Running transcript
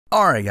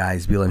Alright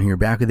guys, BLM here,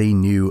 back with a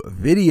new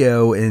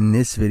video. In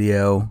this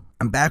video,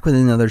 I'm back with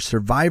another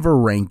Survivor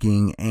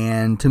ranking,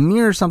 and to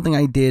mirror something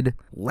I did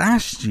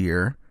last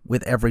year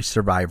with every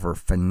Survivor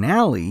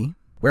finale,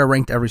 where I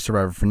ranked every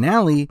Survivor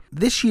finale,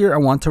 this year I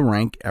want to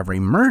rank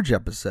every Merge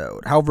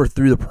episode. However,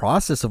 through the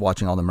process of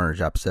watching all the Merge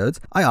episodes,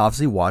 I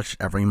obviously watched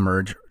every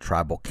Merge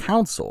Tribal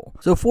Council.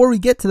 So before we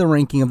get to the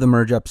ranking of the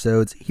Merge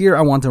episodes, here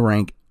I want to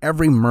rank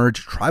every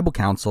Merge Tribal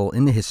Council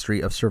in the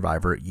history of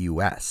Survivor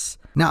US.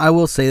 Now, I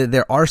will say that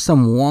there are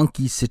some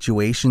wonky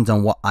situations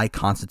on what I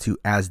constitute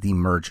as the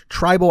Merge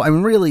Tribal. I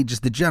mean, really,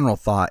 just the general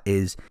thought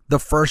is the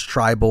first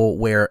Tribal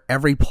where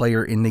every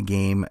player in the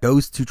game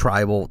goes to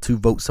Tribal to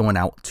vote someone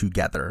out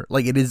together.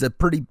 Like, it is a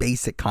pretty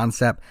basic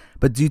concept,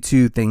 but due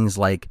to things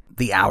like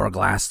the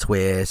Hourglass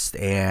twist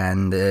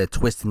and the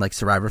twist in like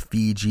Survivor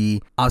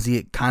Fiji, obviously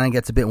it kind of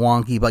gets a bit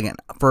wonky. But again,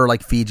 for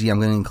like Fiji, I'm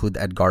going to include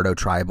the Edgardo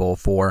Tribal.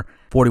 For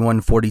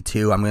 41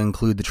 42, I'm going to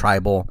include the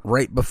Tribal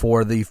right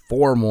before the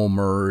formal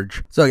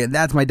Merge. So again,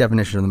 that's my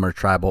definition of the Merge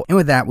Tribal. And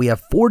with that, we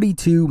have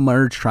 42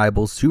 Merge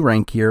Tribals to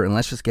rank here, and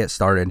let's just get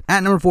started.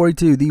 At number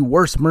 42, the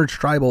worst Merge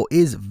Tribal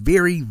is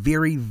very,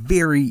 very,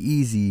 very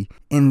easy,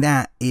 and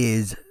that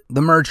is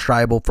the Merge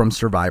Tribal from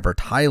Survivor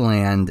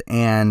Thailand.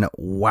 And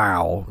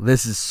wow,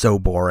 this is so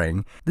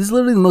boring. This is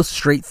literally the most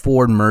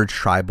straightforward Merge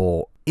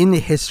Tribal in the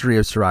history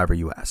of Survivor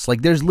US.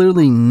 Like, there's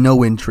literally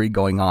no intrigue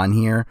going on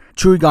here.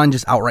 Chuigon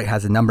just outright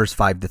has the numbers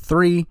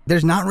 5-3.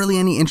 There's not really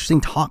any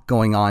interesting talk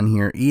going on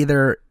here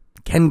either.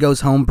 Ken goes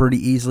home pretty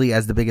easily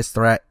as the biggest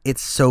threat.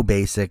 It's so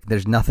basic.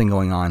 There's nothing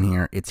going on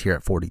here. It's here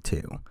at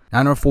 42.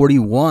 Now, number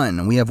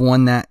 41, we have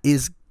one that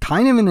is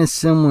kind of in a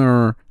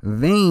similar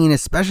vein,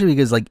 especially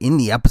because like in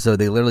the episode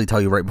they literally tell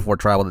you right before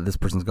Tribal that this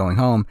person's going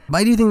home. But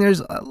I do think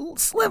there's a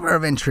sliver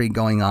of intrigue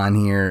going on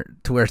here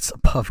to where it's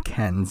above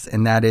Ken's,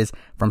 and that is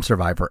from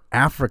Survivor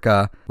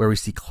Africa, where we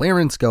see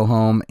Clarence go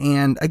home.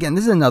 And again,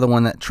 this is another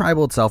one that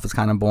Tribal itself is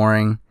kind of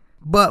boring,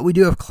 but we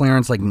do have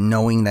Clarence like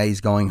knowing that he's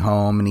going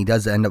home, and he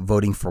does end up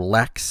voting for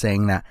Lex,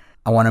 saying that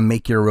I want to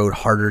make your road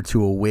harder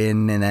to a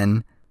win. And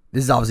then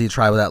this is obviously a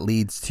Tribal that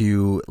leads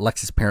to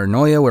Lex's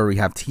paranoia, where we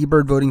have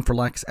T-Bird voting for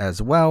Lex as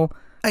well.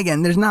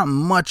 Again, there's not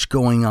much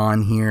going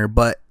on here,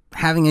 but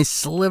having a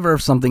sliver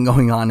of something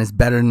going on is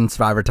better than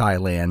Survivor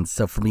Thailand.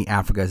 So for me,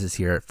 Africa is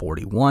here at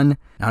 41.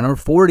 Now, number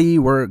 40,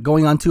 we're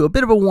going on to a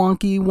bit of a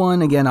wonky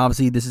one. Again,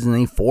 obviously, this isn't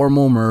a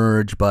formal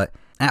Merge, but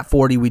at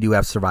 40, we do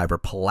have Survivor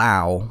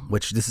Palau,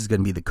 which this is going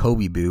to be the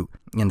Kobe boot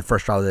in the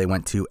first trial that they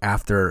went to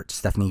after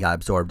Stephanie got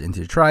absorbed into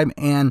the tribe.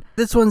 And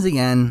this one's,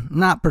 again,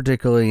 not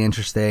particularly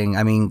interesting.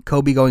 I mean,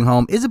 Kobe going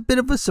home is a bit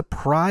of a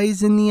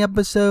surprise in the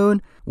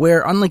episode,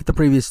 where unlike the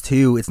previous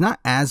two, it's not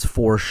as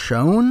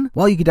foreshown.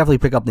 While you could definitely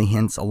pick up the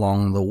hints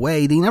along the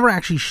way, they never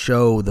actually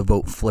show the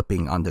vote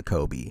flipping onto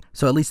Kobe.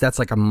 So at least that's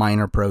like a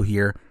minor pro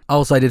here.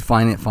 Also, I did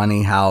find it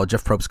funny how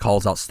Jeff Probst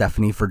calls out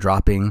Stephanie for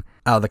dropping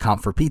out of the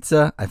comp for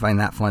pizza. I find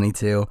that funny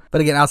too.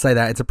 But again, outside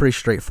that, it's a pretty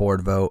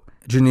straightforward vote.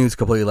 Janu's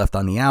completely left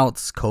on the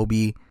outs.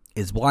 Kobe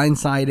is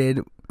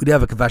blindsided. We do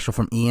have a confessional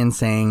from Ian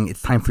saying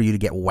it's time for you to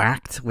get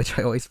whacked, which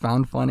I always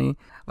found funny.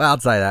 But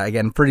outside that,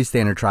 again, pretty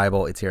standard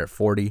Tribal. It's here at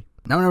 40.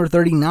 Now, number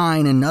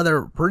 39,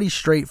 another pretty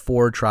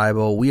straightforward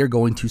Tribal. We are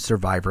going to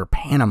Survivor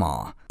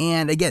Panama.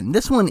 And again,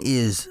 this one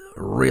is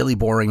really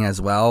boring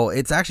as well.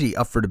 It's actually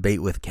up for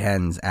debate with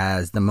Ken's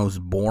as the most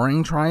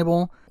boring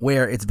Tribal,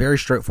 where it's very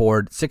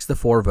straightforward,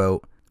 6-4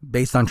 vote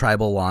based on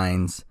Tribal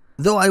lines.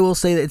 Though I will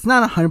say that it's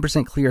not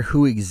 100% clear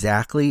who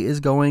exactly is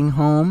going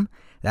home.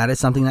 That is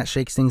something that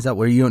shakes things up,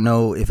 where you don't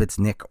know if it's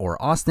Nick or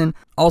Austin.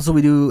 Also,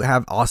 we do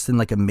have Austin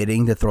like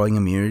admitting to throwing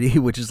immunity,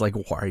 which is like,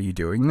 why are you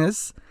doing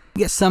this? We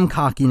get some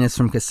cockiness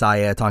from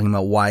Kasaya talking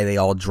about why they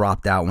all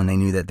dropped out when they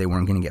knew that they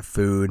weren't going to get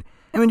food.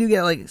 And we do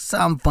get like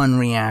some fun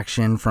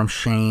reaction from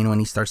Shane when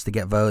he starts to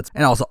get votes.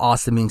 And also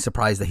Austin being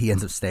surprised that he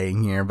ends up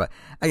staying here. But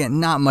again,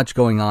 not much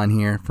going on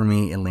here. For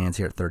me, it lands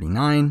here at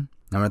 39.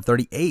 Number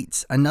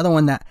 38, another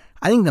one that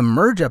I think the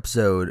Merge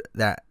episode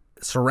that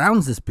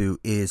surrounds this boot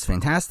is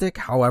fantastic.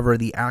 However,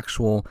 the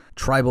actual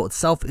Tribal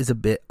itself is a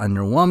bit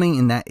underwhelming,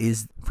 and that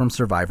is from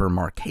Survivor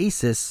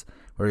Marquesas,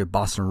 where we have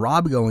Boston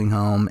Rob going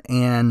home.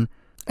 And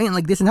again,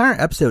 like, this entire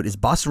episode is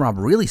Boston Rob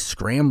really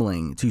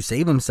scrambling to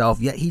save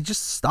himself, yet he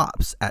just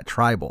stops at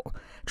Tribal.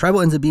 Tribal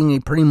ends up being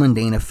a pretty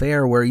mundane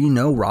affair where you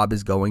know Rob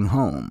is going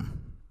home.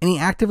 And he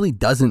actively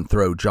doesn't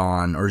throw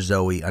John or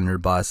Zoe under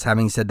bus,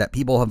 having said that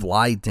people have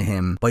lied to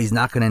him, but he's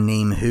not going to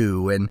name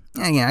who. And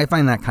again, I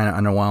find that kind of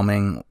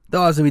underwhelming.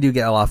 Though also we do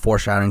get a lot of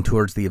foreshadowing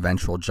towards the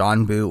eventual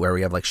John boot, where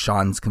we have like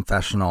Sean's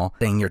confessional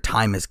saying your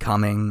time is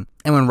coming.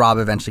 And when Rob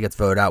eventually gets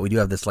voted out, we do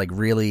have this like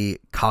really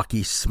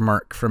cocky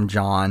smirk from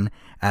John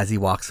as he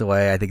walks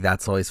away. I think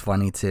that's always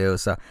funny too.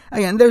 So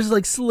again, there's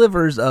like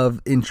slivers of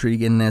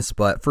intrigue in this,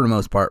 but for the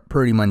most part,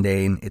 pretty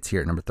mundane. It's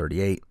here at number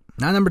 38.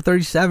 Now, number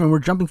 37, we're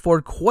jumping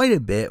forward quite a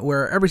bit,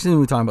 where every season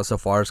we've talked about so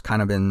far has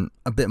kind of been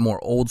a bit more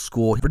old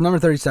school. For number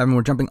 37,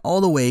 we're jumping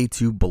all the way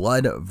to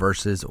Blood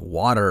versus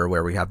Water,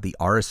 where we have the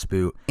Aris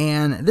boot.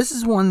 And this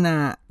is one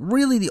that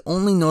really the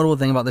only notable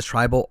thing about this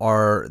tribal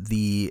are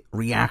the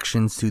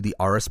reactions to the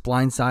Aris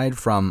blindside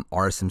from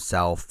Aris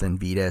himself and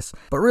Vetus.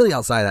 But really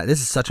outside of that, this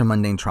is such a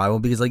mundane tribal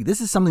because like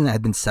this is something that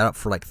had been set up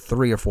for like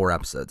 3 or 4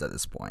 episodes at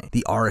this point.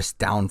 The Aris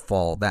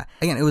downfall, that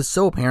again, it was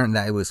so apparent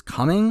that it was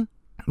coming,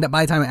 that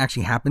by the time it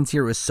actually happens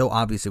here, it was so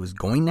obvious it was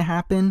going to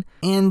happen.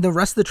 And the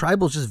rest of the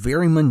tribal is just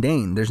very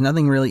mundane. There's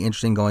nothing really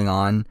interesting going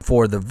on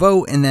for the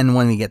vote. And then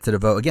when we get to the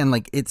vote, again,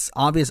 like it's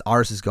obvious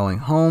Aris is going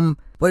home,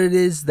 but it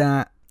is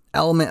that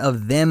element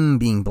of them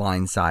being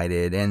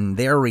blindsided and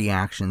their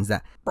reactions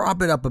that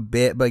prop it up a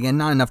bit, but again,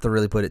 not enough to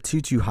really put it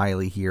too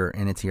highly here.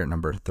 And it's here at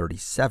number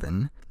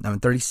 37. Number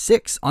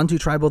 36, onto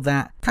tribal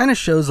that kind of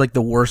shows like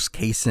the worst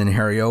case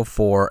scenario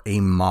for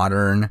a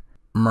modern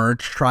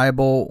merge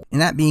tribal, and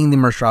that being the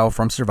merge tribal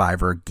from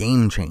Survivor,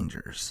 Game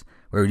Changers,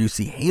 where we do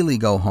see Haley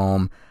go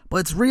home, but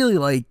it's really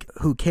like,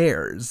 who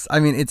cares? I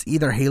mean, it's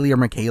either Haley or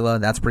Michaela,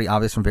 that's pretty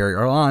obvious from very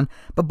early on,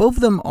 but both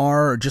of them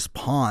are just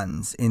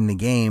pawns in the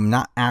game,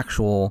 not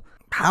actual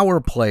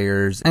power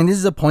players. And this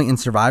is a point in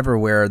Survivor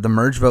where the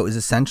merge vote is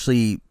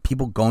essentially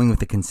people going with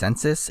the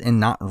consensus and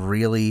not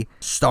really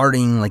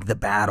starting like the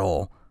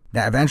battle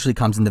that eventually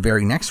comes in the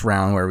very next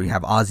round, where we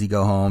have Ozzy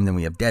go home, then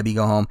we have Debbie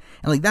go home,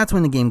 and like that's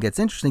when the game gets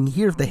interesting.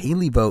 Here, if the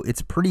Haley vote,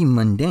 it's pretty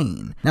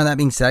mundane. Now, that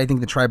being said, I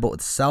think the tribal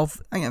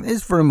itself, again,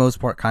 is for the most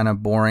part kind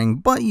of boring,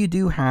 but you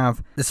do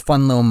have this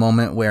fun little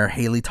moment where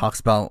Haley talks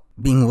about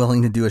being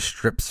willing to do a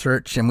strip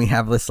search, and we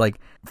have this like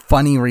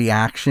funny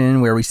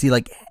reaction where we see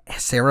like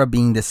Sarah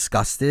being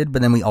disgusted,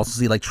 but then we also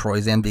see like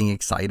Troyzan being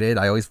excited.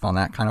 I always found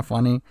that kind of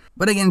funny.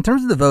 But again, in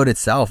terms of the vote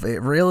itself, it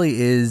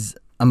really is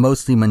a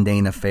mostly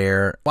mundane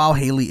affair. While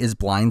Haley is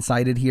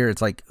blindsided here,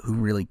 it's like, who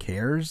really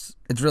cares?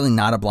 It's really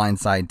not a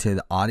blindside to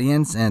the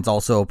audience, and it's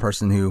also a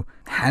person who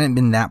hadn't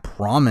been that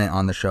prominent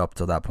on the show up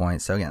till that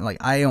point. So again, like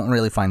I don't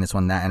really find this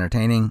one that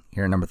entertaining.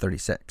 Here at number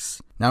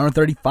 36. Now, number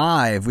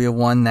 35, we have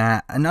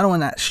another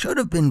one that should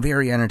have been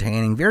very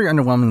entertaining, very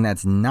underwhelming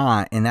that's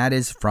not, and that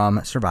is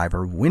from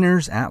Survivor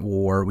Winners at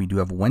War. We do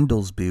have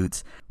Wendell's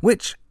boots,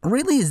 which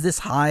really is this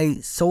high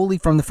solely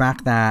from the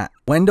fact that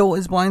Wendell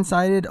is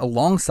blindsided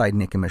alongside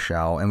Nick and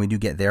Michelle, and we do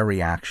get their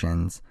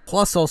reactions.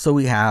 Plus, also,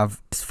 we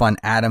have this fun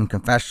Adam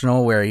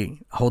confessional where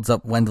he holds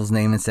up Wendell's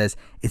name and says,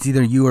 "It's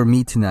either you or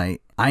me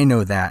tonight. I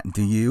know that,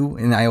 do you?"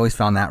 And I always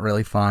found that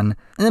really fun.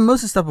 And then most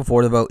of the stuff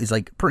before the vote is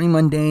like pretty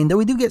mundane, though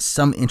we do get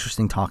some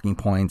interesting talking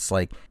points,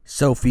 like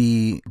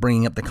Sophie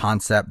bringing up the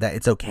concept that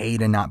it's okay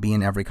to not be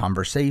in every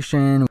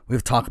conversation.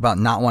 We've talked about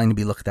not wanting to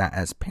be looked at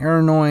as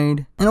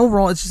paranoid. And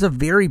overall, it's just a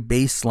very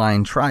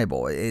baseline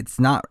tribal. It's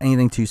not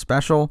anything too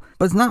special,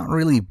 but it's not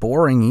really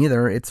boring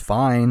either. It's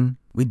fine.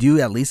 We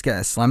do at least get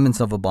a semblance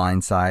of a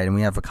blind side, and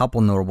we have a couple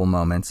notable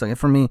moments. So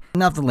for me,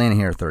 enough to land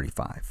here at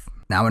 35.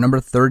 Now at number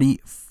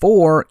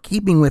 34,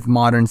 keeping with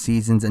modern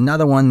seasons,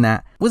 another one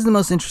that was the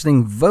most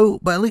interesting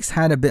vote, but at least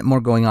had a bit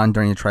more going on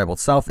during the tribal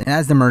itself, and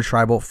as the merge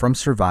tribal from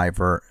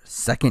Survivor,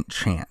 Second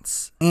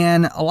Chance.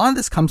 And a lot of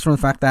this comes from the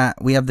fact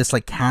that we have this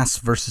like Cass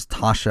versus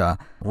Tasha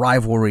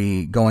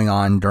rivalry going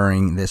on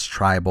during this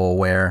tribal,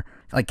 where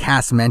like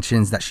Cass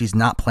mentions that she's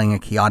not playing a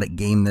chaotic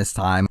game this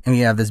time, and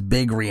we have this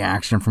big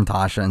reaction from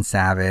Tasha and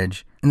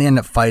Savage, and they end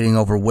up fighting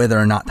over whether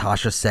or not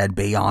Tasha said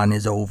Bayon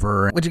is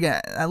over, which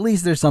again, at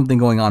least there's something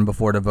going on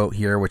before the vote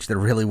here, which there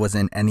really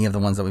wasn't any of the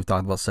ones that we've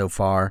talked about so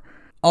far.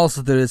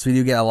 Also through this, we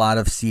do get a lot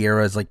of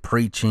Sierra's like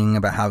preaching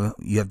about how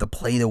you have to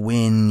play to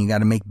win, you got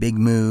to make big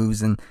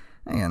moves, and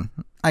again,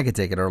 I could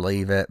take it or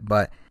leave it,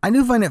 but I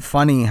do find it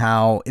funny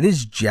how it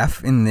is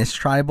Jeff in this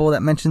tribal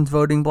that mentions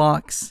voting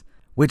blocks,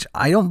 which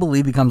I don't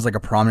believe becomes like a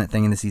prominent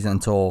thing in the season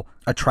until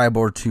a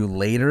tribal or two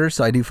later.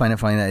 So I do find it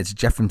funny that it's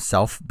Jeff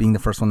himself being the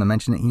first one to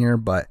mention it here.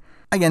 But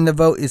again, the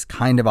vote is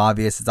kind of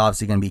obvious. It's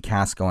obviously going to be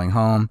Cass going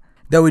home.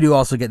 Though we do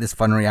also get this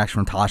fun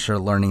reaction from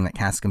Tasha learning that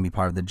Cass can be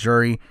part of the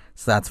jury.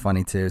 So that's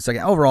funny too. So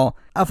again, overall,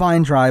 a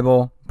fine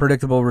tribal,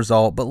 predictable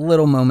result, but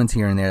little moments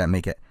here and there that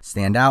make it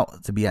stand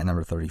out to be at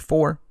number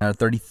 34. Number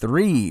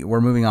 33,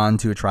 we're moving on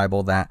to a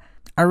tribal that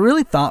I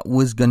really thought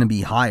was going to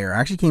be higher. I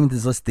actually came into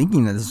this list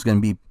thinking that this was going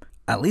to be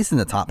at least in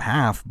the top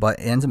half, but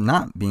it ends up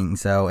not being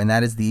so, and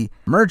that is the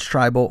merge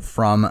tribal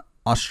from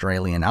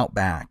Australian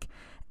Outback.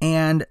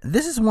 And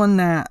this is one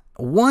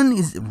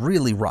is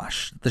really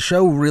rushed. The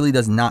show really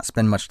does not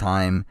spend much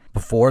time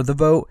before the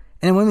vote,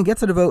 and when we get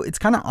to the vote, it's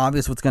kind of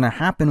obvious what's going to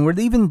happen, where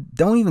they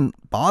don't even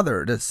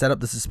bother to set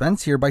up the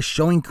suspense here by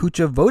showing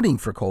Kucha voting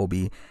for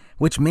Colby,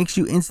 which makes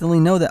you instantly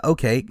know that,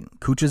 okay,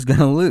 Kucha's going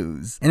to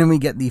lose. And then we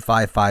get the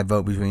 5-5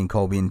 vote between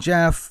Colby and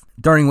Jeff,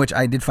 during which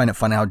I did find it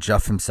funny how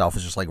Jeff himself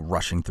is just like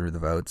rushing through the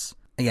votes.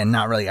 Again,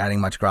 not really adding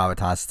much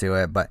gravitas to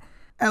it, but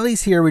at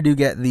least here we do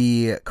get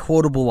the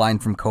quotable line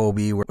from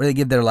Kobe where they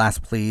give their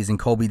last pleas, and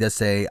Kobe does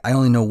say, "I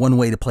only know one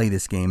way to play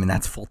this game, and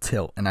that's full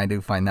tilt." And I do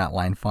find that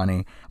line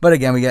funny. But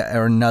again, we get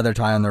another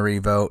tie on the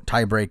revote,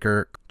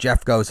 tiebreaker.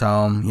 Jeff goes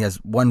home. He has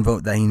one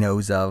vote that he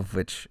knows of,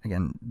 which,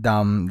 again,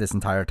 dumb, this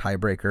entire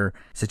tiebreaker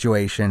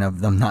situation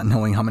of them not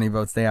knowing how many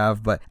votes they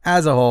have. But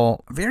as a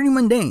whole, very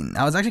mundane.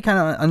 I was actually kind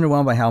of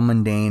underwhelmed by how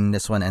mundane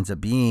this one ends up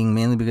being,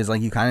 mainly because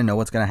like you kind of know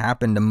what's going to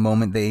happen the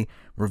moment they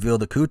reveal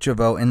the Kucha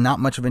vote, and not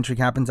much of intrigue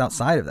happens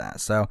outside of that.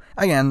 So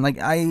again, like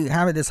I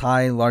have it this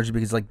high largely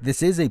because like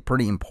this is a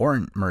pretty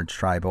important merge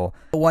tribal,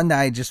 but one that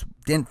I just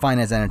didn't find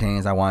as entertaining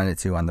as I wanted it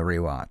to on the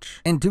rewatch.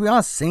 And to be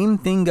honest, same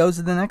thing goes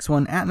to the next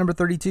one. At number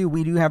 32,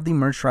 we do have the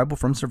merge tribal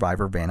from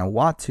Survivor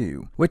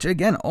Vanuatu, which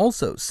again,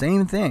 also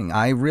same thing.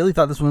 I really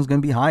thought this one was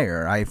going to be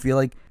higher. I feel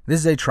like this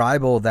is a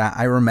tribal that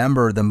I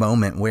remember the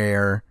moment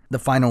where the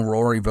final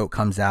Rory vote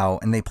comes out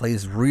and they play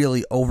this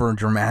really over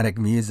dramatic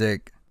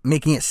music,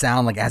 making it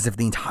sound like as if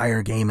the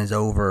entire game is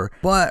over.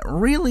 But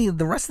really,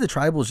 the rest of the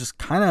tribal is just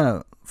kind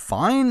of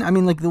fine. I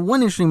mean, like the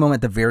one interesting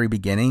moment at the very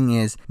beginning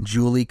is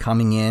Julie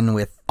coming in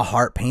with a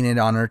heart painted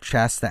on her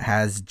chest that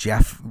has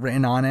Jeff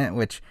written on it,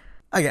 which,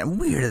 again,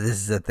 weird that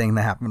this is a thing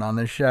that happened on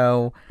the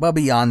show. But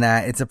beyond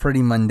that, it's a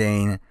pretty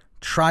mundane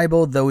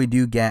tribal, though we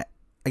do get,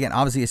 again,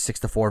 obviously a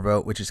 6-4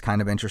 vote, which is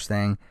kind of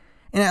interesting.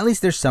 And at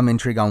least there's some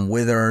intrigue on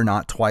whether or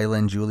not Twyla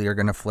and Julie are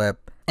going to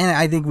flip. And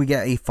I think we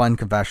get a fun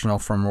confessional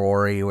from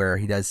Rory where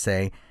he does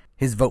say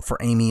his vote for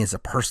Amy is a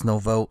personal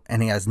vote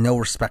and he has no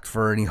respect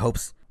for her and he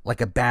hopes like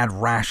a bad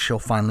rash she'll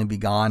finally be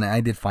gone. And I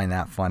did find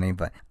that funny.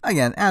 But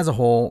again, as a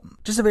whole,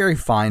 just a very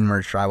fine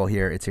merge tribal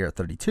here. It's here at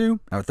 32.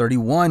 Now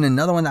 31,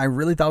 another one that I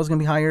really thought was going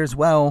to be higher as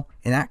well.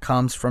 And that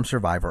comes from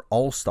Survivor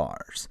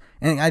All-Stars.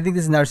 And I think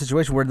this is another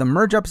situation where the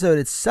merge episode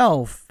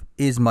itself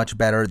is much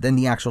better than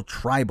the actual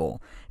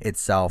tribal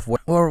itself.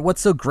 Or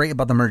what's so great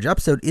about the merge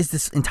episode is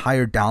this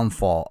entire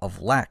downfall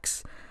of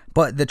Lex.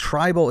 But the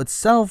tribal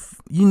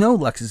itself, you know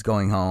Lex is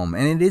going home,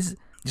 and it is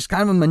just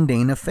kind of a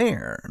mundane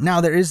affair. Now,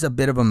 there is a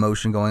bit of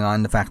emotion going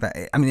on, the fact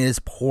that, I mean, it is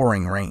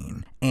pouring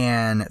rain,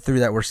 and through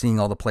that we're seeing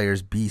all the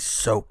players be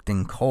soaked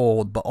and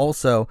cold, but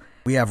also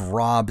we have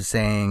Rob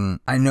saying,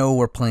 I know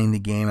we're playing the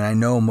game, and I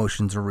know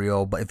emotions are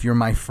real, but if you're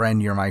my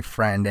friend, you're my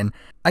friend. And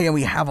again,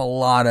 we have a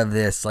lot of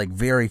this, like,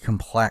 very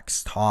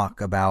complex talk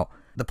about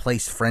the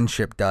place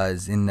friendship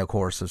does in the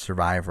course of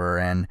Survivor,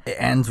 and it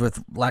ends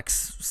with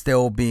Lex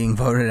still being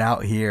voted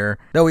out here.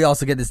 Though we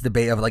also get this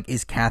debate of like,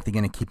 is Kathy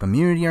going to keep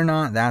immunity or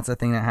not? That's a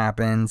thing that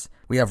happens.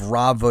 We have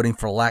Rob voting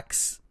for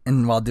Lex,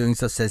 and while doing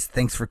so says,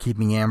 thanks for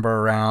keeping Amber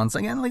around. So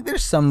again, like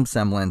there's some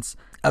semblance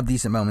of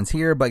decent moments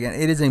here, but again,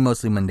 it is a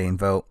mostly mundane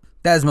vote.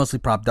 That is mostly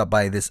propped up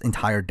by this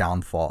entire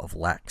downfall of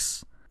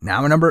Lex.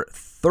 Now at number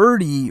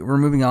 30, we're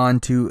moving on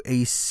to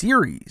a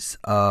series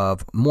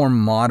of more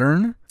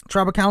modern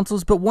tribal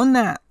councils, but one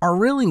that are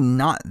really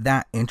not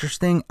that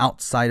interesting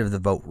outside of the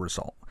vote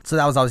result. So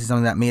that was obviously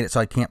something that made it so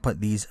I can't put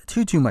these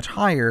too much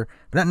higher.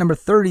 But at number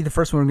 30, the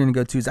first one we're going to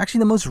go to is actually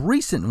the most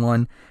recent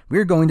one.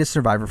 We're going to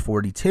Survivor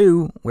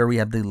 42, where we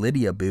have the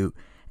Lydia boot.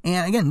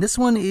 And again, this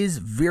one is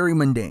very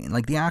mundane.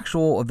 Like the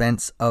actual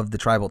events of the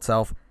tribal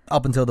itself,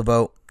 up until the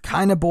vote,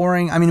 kind of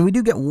boring. I mean, we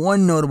do get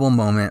one notable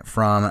moment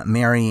from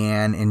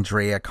Marianne and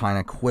Drea kind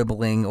of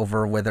quibbling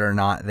over whether or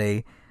not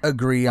they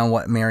agree on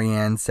what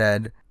Marianne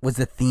said was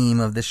the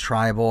theme of this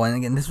tribal. And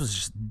again, this was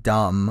just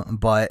dumb,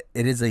 but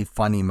it is a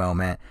funny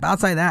moment. But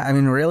outside that, I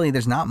mean, really,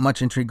 there's not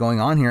much intrigue going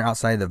on here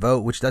outside of the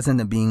vote, which does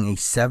end up being a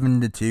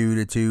 7-2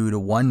 to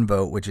 2-1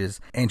 vote, which is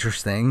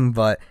interesting.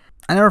 But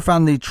I never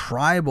found the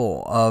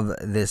tribal of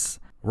this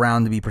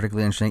round to be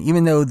particularly interesting,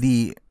 even though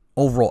the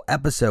overall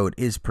episode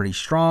is pretty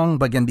strong.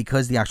 But again,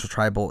 because the actual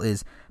tribal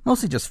is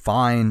mostly just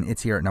fine,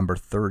 it's here at number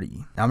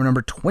 30. Now we're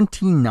number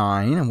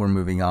 29, and we're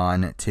moving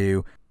on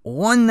to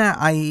one that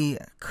I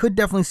could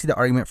definitely see the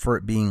argument for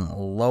it being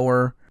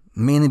lower,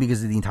 mainly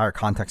because of the entire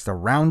context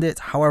around it.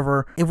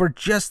 However, if we're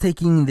just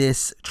taking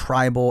this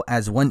tribal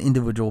as one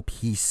individual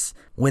piece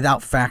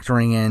without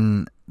factoring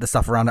in the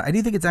stuff around it, I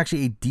do think it's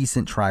actually a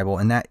decent tribal,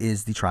 and that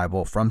is the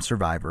tribal from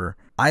Survivor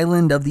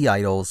Island of the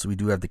Idols. We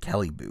do have the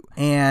Kelly boot.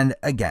 And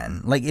again,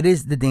 like it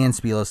is the Dan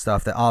Spilo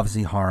stuff that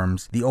obviously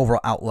harms the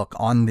overall outlook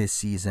on this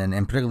season,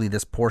 and particularly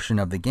this portion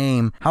of the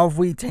game. However, if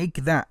we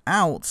take that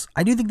out,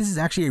 I do think this is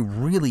actually a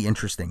really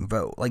interesting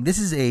vote. Like this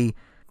is a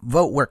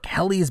vote where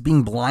Kelly is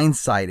being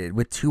blindsided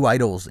with 2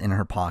 idols in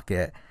her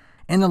pocket.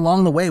 And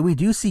along the way, we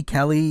do see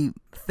Kelly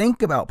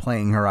think about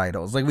playing her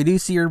idols. Like we do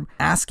see her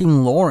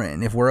asking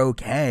Lauren if we're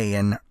okay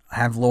and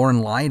have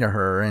Lauren lie to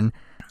her. And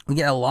we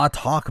get a lot of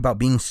talk about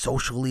being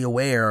socially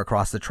aware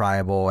across the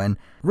tribal. And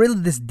really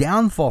this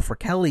downfall for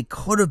Kelly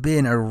could have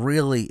been a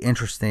really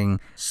interesting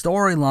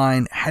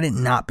storyline had it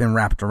not been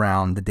wrapped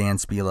around the Dan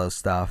Spilo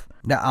stuff.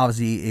 That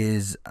obviously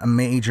is a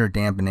major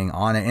dampening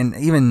on it. And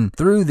even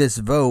through this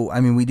vote, I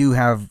mean, we do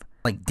have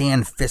like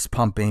Dan fist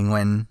pumping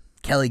when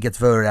Kelly gets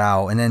voted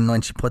out, and then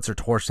when she puts her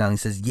torch down, he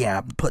says,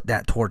 yeah, put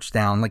that torch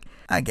down. Like,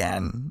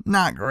 again,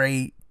 not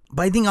great.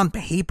 But I think on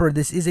paper,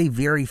 this is a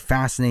very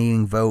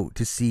fascinating vote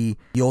to see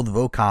the old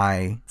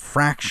Vokai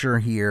fracture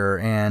here.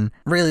 And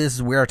really, this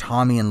is where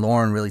Tommy and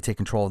Lauren really take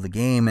control of the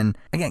game. And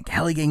again,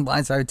 Kelly getting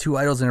blindsided with 2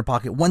 idols in her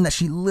pocket, one that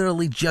she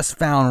literally just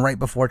found right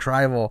before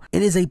Tribal.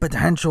 It is a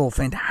potential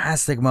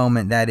fantastic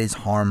moment that is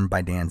harmed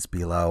by Dan's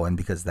below. And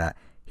because of that,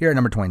 here at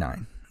number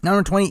 29.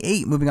 Number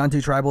 28, moving on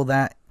to Tribal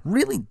that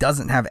really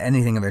doesn't have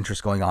anything of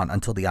interest going on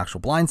until the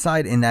actual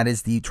blindside, and that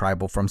is the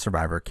Tribal from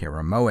Survivor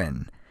Kara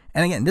Moen.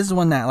 And again, this is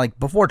one that, like,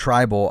 before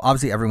Tribal,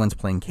 obviously everyone's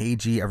playing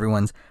cagey,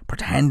 everyone's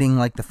pretending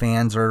like the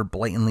fans are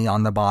blatantly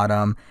on the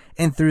bottom,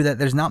 and through that,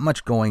 there's not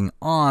much going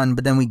on,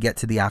 but then we get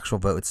to the actual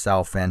vote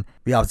itself, and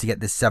we obviously get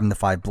this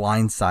 7-5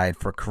 blindside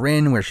for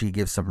Corinne, where she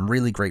gives some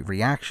really great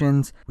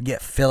reactions. We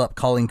get Philip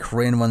calling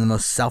Corinne one of the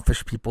most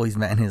selfish people he's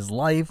met in his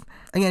life.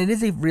 Again, it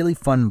is a really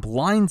fun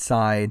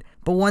blindside,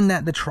 but one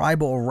that the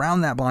Tribal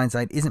around that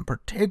blindside isn't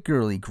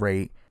particularly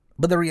great,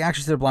 but the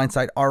reactions to the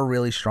blindside are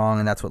really strong,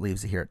 and that's what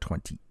leaves it here at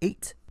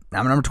 28.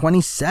 Now, number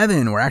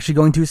 27, we're actually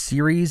going to a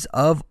series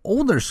of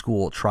older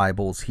school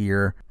tribals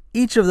here.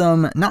 Each of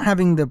them not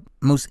having the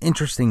most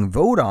interesting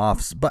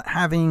vote-offs, but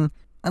having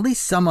at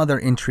least some other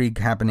intrigue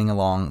happening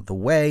along the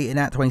way. And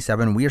at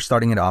 27, we are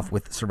starting it off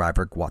with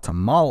Survivor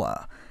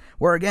Guatemala,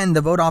 where again, the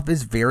vote-off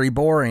is very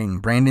boring.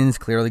 Brandon is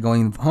clearly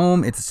going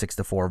home. It's a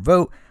 6-4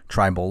 vote,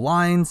 tribal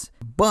lines.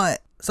 But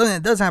something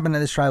that does happen at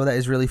this tribal that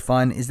is really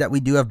fun is that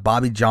we do have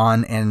Bobby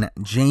John and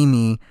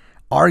Jamie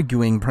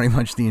arguing pretty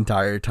much the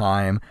entire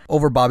time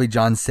over Bobby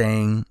John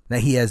saying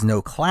that he has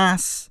no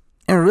class,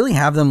 and really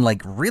have them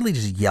like really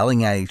just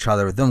yelling at each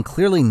other, with them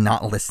clearly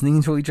not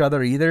listening to each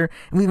other either.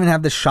 And we even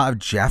have this shot of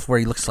Jeff where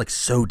he looks like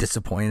so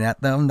disappointed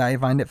at them that I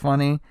find it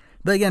funny.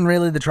 But again,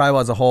 really the tribal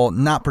as a whole,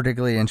 not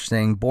particularly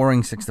interesting,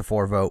 boring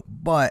 6-4 vote,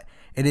 but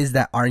it is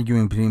that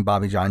arguing between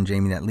Bobby John and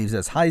Jamie that leaves it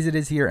as high as it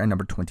is here at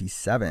number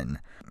 27.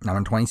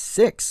 Number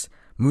 26,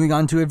 moving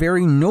on to a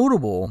very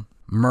notable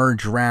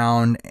merge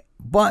round,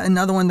 but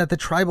another one that the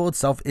tribal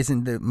itself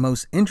isn't the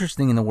most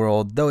interesting in the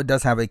world, though it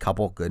does have a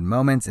couple good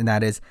moments, and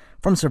that is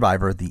from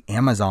Survivor the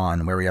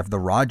Amazon, where we have the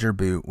Roger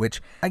boot, which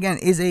again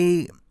is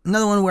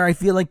another one where I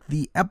feel like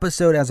the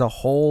episode as a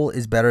whole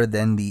is better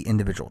than the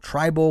individual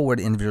tribal, where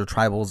the individual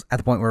tribals at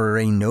the point where we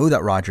already know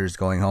that Roger is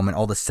going home and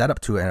all the setup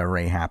to it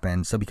already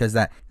happened. So because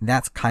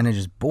that's kind of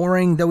just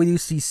boring, though we do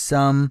see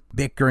some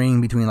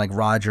bickering between like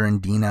Roger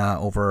and Dina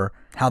over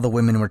how the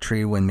women were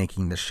treated when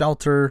making the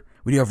shelter.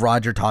 We do have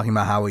Roger talking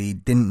about how he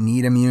didn't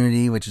need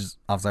immunity, which is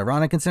obviously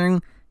ironic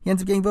considering he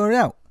ends up getting voted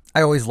out.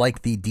 I always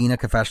like the Dina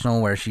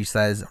confessional where she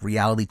says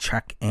reality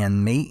check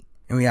and mate.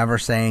 And we have her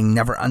saying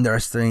never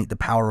underestimate the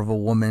power of a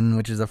woman,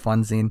 which is a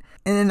fun scene.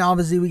 And then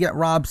obviously we get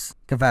Rob's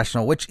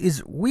confessional, which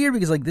is weird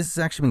because like this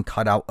has actually been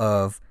cut out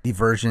of the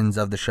versions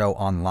of the show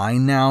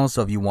online now.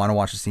 So if you want to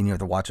watch the scene, you have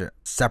to watch it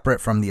separate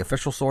from the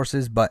official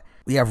sources. But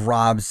we have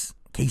Rob's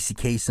Casey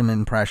Kasem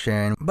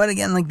impression. But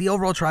again, like the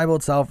overall tribal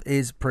itself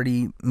is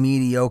pretty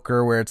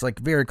mediocre, where it's like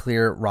very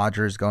clear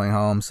Roger's going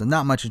home. So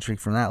not much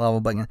intrigue from that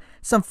level, but again,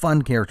 some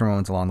fun character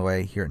moments along the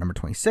way here at number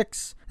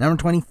 26. Number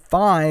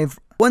 25,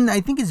 one that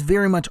I think is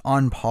very much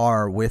on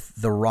par with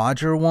the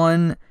Roger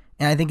one,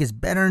 and I think is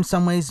better in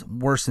some ways,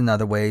 worse in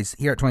other ways.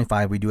 Here at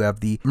 25, we do have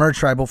the merge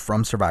tribal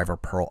from Survivor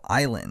Pearl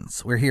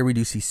Islands, where here we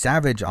do see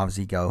Savage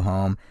obviously go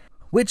home,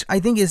 which I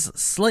think is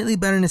slightly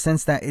better in the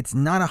sense that it's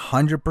not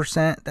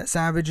 100% that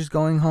Savage is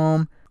going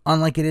home,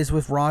 unlike it is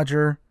with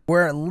Roger,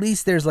 where at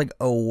least there's like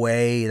a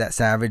way that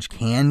Savage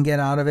can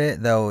get out of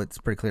it, though it's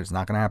pretty clear it's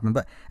not going to happen.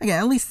 But again,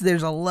 at least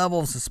there's a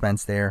level of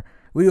suspense there.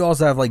 We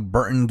also have like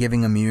Burton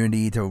giving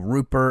immunity to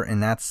Rupert,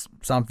 and that's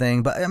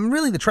something. But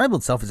really, the tribal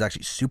itself is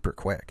actually super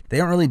quick. They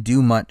don't really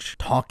do much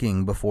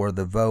talking before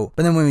the vote.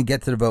 But then when we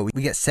get to the vote,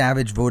 we get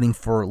Savage voting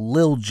for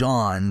Lil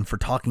Jon for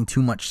talking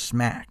too much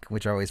smack,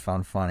 which I always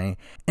found funny.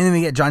 And then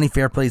we get Johnny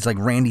Fairplay's like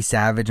Randy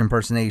Savage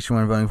impersonation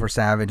when voting for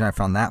Savage, and I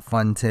found that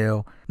fun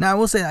too. Now, I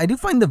will say, I do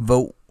find the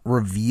vote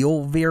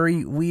reveal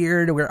very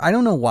weird, where I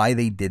don't know why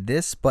they did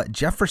this, but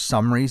Jeff for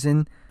some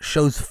reason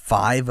shows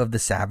 5 of the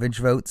Savage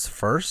votes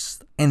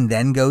first and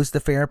then goes to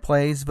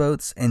Fairplay's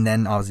votes, and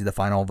then obviously the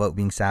final vote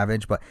being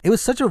Savage. But it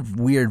was such a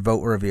weird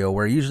vote reveal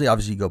where usually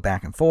obviously you go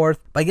back and forth,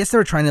 but I guess they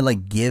were trying to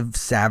like give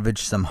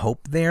Savage some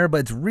hope there,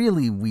 but it's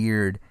really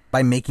weird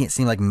by making it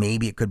seem like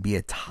maybe it could be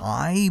a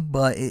tie,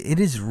 but it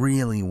is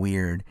really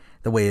weird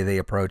the way they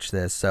approach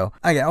this. So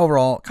again,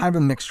 overall, kind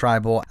of a mixed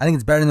tribal. I think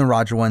it's better than the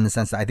Roger one in the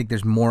sense that I think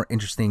there's more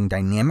interesting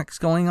dynamics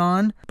going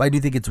on, but I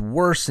do think it's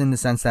worse in the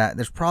sense that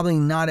there's probably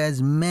not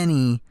as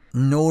many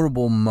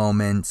notable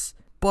moments,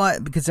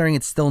 but considering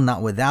it's still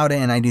not without it,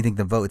 and I do think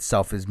the vote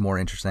itself is more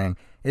interesting,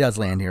 it does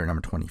land here at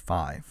number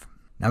 25.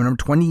 Now, number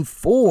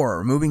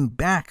 24, moving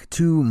back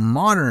to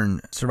modern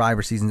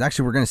Survivor seasons.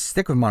 Actually, we're going to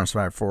stick with modern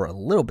Survivor for a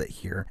little bit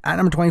here. At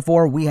number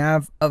 24, we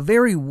have a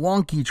very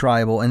wonky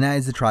tribal, and that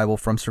is the tribal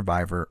from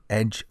Survivor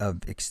Edge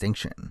of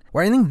Extinction,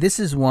 where I think this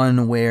is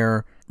one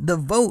where the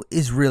vote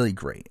is really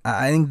great.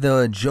 I think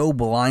the Joe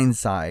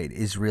blindside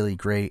is really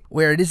great,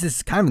 where it is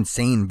this kind of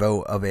insane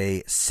vote of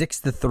a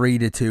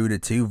 6-3 to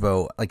 2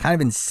 vote. Like, kind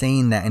of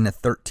insane that in a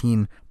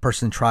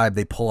 13-person tribe,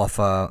 they pull off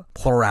a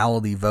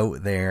plurality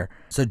vote there.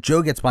 So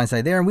Joe gets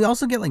blindside there, and we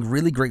also get like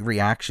really great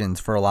reactions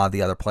for a lot of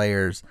the other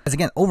players. As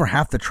again, over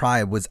half the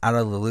tribe was out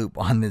of the loop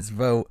on this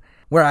vote,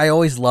 where I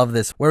always love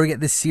this, where we get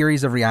this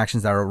series of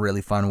reactions that are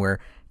really fun, where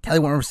Kelly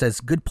Wentworth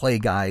says, "Good play,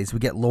 guys." We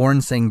get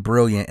Lauren saying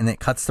 "brilliant," and it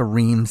cuts to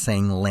Reem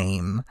saying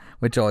 "lame,"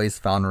 which I always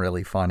found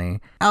really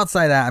funny.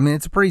 Outside that, I mean,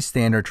 it's a pretty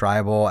standard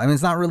tribal. I mean,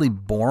 it's not really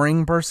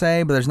boring per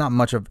se, but there's not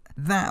much of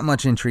that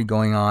much intrigue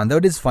going on. Though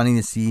it is funny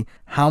to see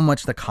how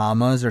much the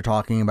commas are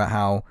talking about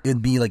how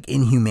it'd be like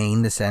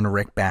inhumane to send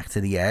Rick back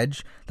to the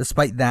edge,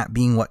 despite that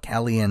being what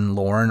Kelly and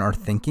Lauren are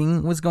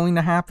thinking was going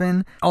to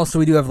happen. Also,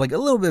 we do have like a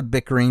little bit of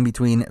bickering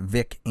between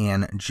Vic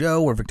and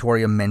Joe, where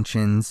Victoria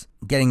mentions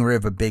getting rid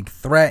of a big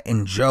threat,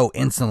 and Joe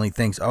instantly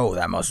thinks, "Oh,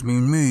 that must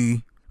mean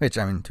me." Which,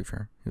 I mean, to be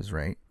fair, he was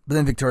right. But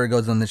then Victoria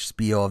goes on this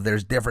spiel of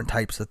there's different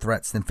types of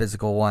threats than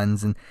physical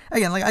ones. And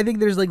again, like, I think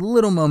there's like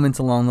little moments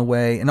along the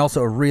way, and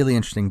also a really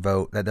interesting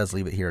vote that does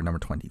leave it here at number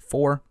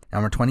 24.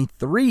 Number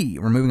 23,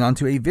 we're moving on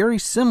to a very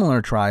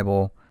similar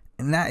tribal,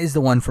 and that is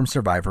the one from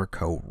Survivor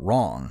Co.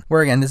 Wrong.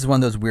 Where again, this is one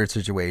of those weird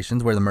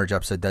situations where the merge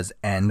episode does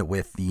end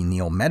with the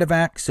Neil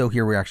medevac. So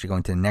here we're actually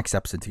going to the next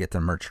episode to get to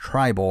the merge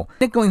tribal.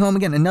 Nick going home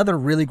again, another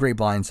really great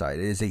blindside.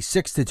 It is a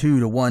 6-2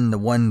 to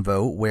 1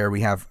 vote, where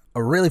we have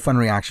a really fun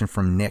reaction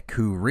from Nick,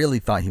 who really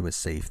thought he was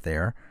safe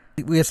there.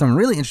 We have some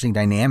really interesting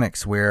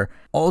dynamics where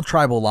all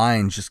tribal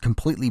lines just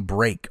completely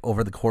break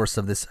over the course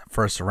of this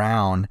first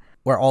round,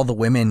 where all the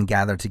women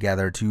gather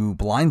together to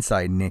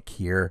blindside Nick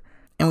here.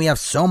 And we have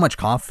so much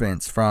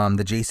confidence from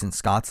the Jason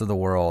Scotts of the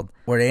world,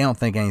 where they don't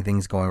think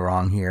anything's going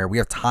wrong here. We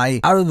have Ty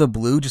out of the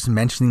blue just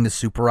mentioning the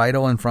super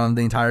idol in front of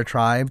the entire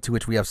tribe, to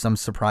which we have some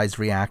surprised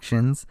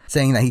reactions,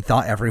 saying that he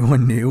thought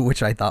everyone knew,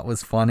 which I thought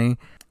was funny.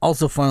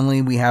 Also,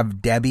 funnily, we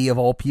have Debbie, of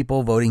all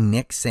people, voting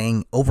Nick,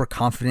 saying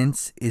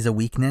overconfidence is a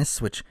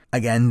weakness, which,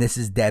 again, this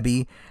is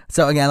Debbie.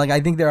 So, again, like, I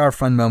think there are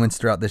fun moments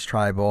throughout this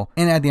tribal.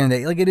 And at the end of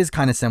the day, like, it is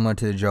kind of similar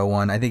to the Joe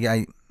one. I think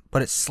I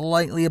put it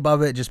slightly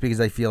above it just because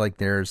I feel like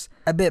there's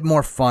a bit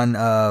more fun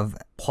of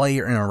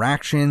player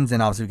interactions,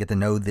 and obviously we get to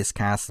know this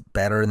cast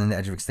better than the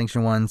Edge of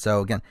Extinction one. So,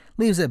 again,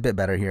 leaves it a bit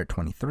better here at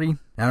 23.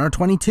 Now, number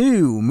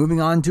 22,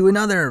 moving on to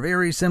another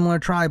very similar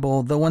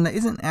tribal, the one that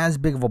isn't as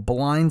big of a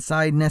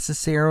blindside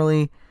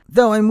necessarily,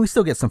 though, and we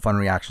still get some fun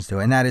reactions to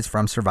it, and that is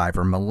from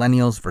Survivor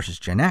Millennials versus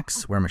Gen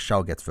X, where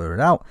Michelle gets voted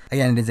out.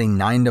 Again, it is a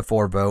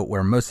 9-4 vote,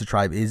 where most of the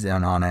tribe is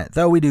in on it,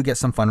 though we do get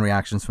some fun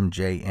reactions from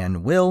Jay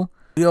and Will.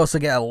 We also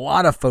get a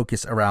lot of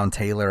focus around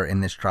Taylor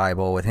in this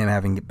tribal, with him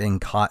having been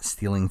caught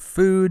stealing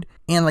food.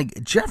 And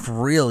like, Jeff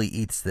really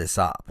eats this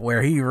up,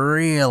 where he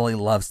really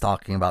loves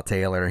talking about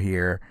Taylor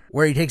here,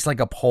 where he takes like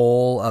a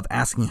poll of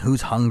asking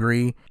who's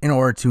hungry in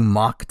order to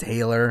mock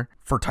Taylor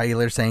for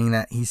Taylor saying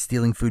that he's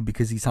stealing food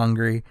because he's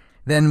hungry.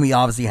 Then we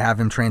obviously have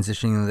him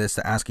transitioning this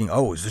to asking,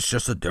 "Oh, is this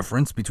just a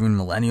difference between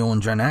Millennial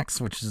and Gen X?"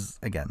 Which is,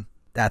 again,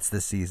 that's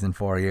this season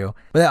for you.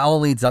 But that all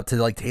leads up to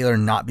like Taylor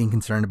not being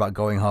concerned about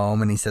going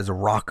home, and he says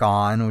 "rock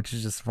on," which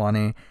is just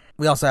funny.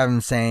 We also have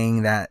him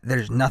saying that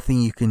there's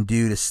nothing you can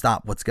do to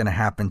stop what's going to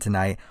happen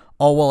tonight,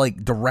 all while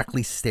like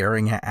directly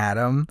staring at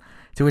Adam,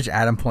 to which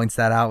Adam points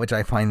that out, which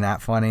I find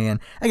that funny. And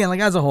again, like,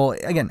 as a whole,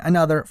 again,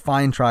 another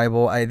fine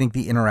tribal. I think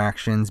the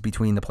interactions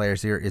between the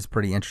players here is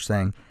pretty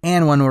interesting,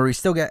 and one where we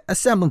still get a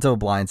semblance of a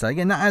blindside.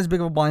 Again, not as big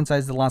of a blindside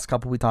as the last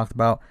couple we talked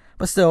about,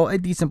 but still a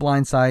decent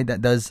blindside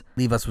that does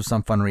leave us with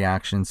some fun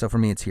reactions. So for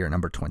me, it's here at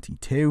number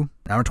 22.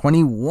 Number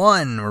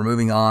 21, we're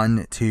moving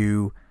on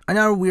to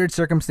another weird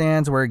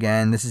circumstance where,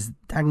 again, this is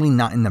technically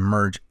not in the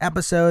merge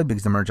episode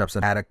because the merge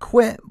episode had to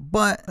quit,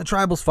 but the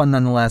tribal's fun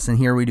nonetheless. And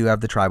here we do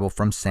have the tribal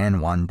from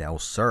San Juan del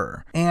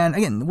Sur. And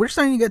again, we're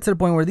starting to get to the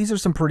point where these are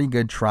some pretty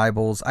good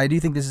tribals. I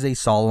do think this is a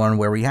solid one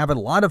where we have a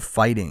lot of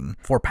fighting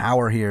for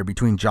power here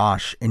between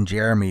Josh and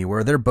Jeremy,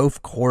 where they're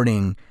both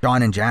courting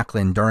John and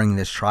Jacqueline during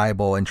this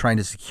tribal and trying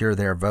to secure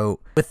their vote,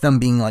 with them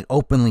being like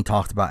openly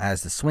talked about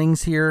as the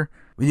swings here.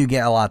 We do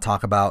get a lot of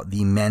talk about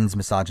the men's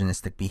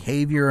misogynistic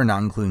behavior,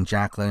 not including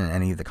Jacqueline in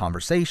any of the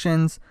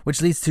conversations, which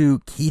leads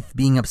to Keith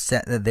being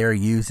upset that they're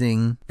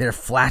using their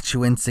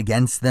flatulence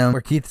against them,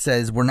 where Keith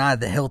says, "We're not at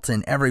the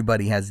Hilton,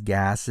 everybody has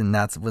gas," and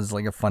that was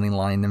like a funny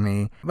line to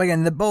me. But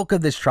again, the bulk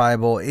of this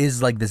tribal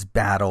is like this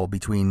battle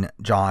between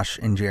Josh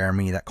and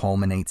Jeremy that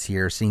culminates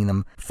here, seeing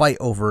them fight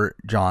over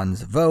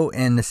John's vote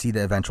and to see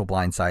the eventual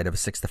blindside of a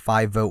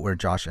 6-5 vote where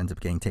Josh ends up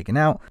getting taken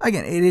out.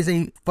 Again, it is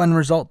a fun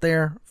result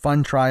there,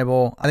 fun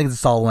tribal. I think it's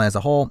a solid one as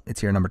a whole. It's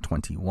here number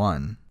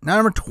 21. Now,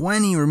 number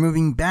 20, we're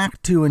moving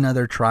back to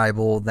another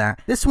tribal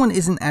that this one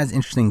isn't as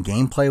interesting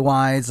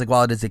gameplay-wise. Like,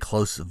 while it is a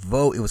close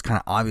vote, it was kind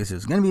of obvious it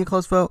was going to be a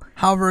close vote.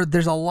 However,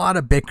 there's a lot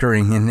of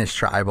bickering in this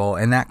tribal,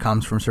 and that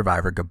comes from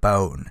Survivor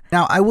Gabon.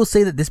 Now, I will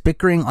say that this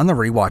bickering on the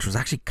rewatch was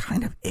actually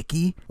kind of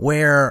icky,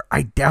 where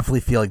I definitely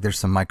feel like there's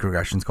some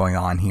microaggressions going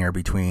on here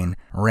between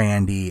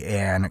Randy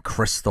and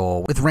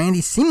Crystal, with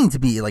Randy seeming to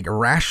be like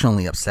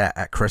irrationally upset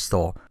at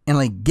Crystal and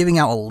like giving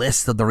out a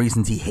list of the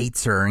reasons he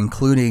hates her,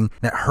 including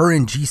that her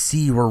and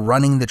GC were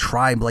running the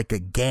tribe like a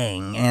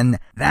gang, and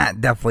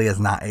that definitely has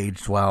not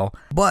aged well.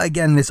 But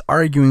again, this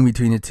arguing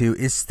between the two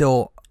is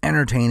still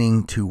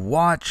entertaining to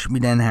watch. We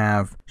then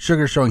have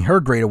Sugar showing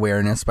her great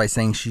awareness by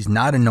saying she's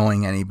not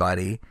annoying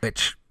anybody,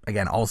 which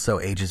again also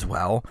ages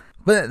well.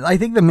 But I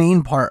think the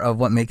main part of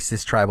what makes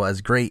this tribal as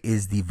great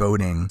is the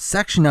voting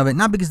section of it.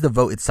 Not because the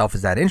vote itself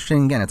is that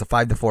interesting. Again, it's a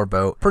 5-4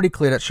 vote. Pretty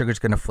clear that Sugar's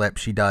going to flip.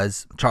 She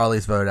does.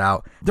 Charlie's voted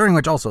out. During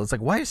which also, it's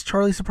like, why is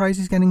Charlie surprised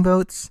he's getting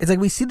votes? It's like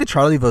we see the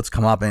Charlie votes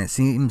come up and it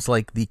seems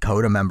like the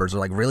Coda members are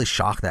like really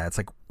shocked at it. It's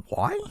like,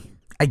 why?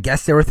 I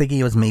guess they were thinking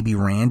it was maybe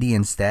Randy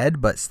instead,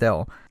 but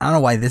still. I don't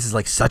know why this is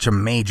like such a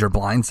major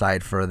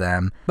blindside for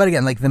them. But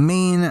again, like the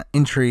main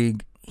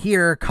intrigue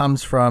here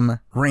comes from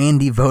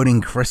Randy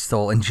voting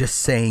Crystal and just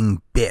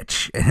saying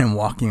bitch and then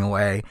walking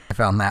away. I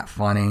found that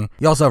funny.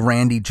 You also have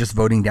Randy just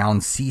voting down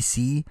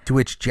CC, to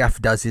which Jeff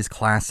does his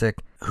classic,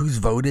 whose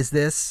vote is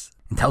this?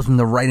 And tells him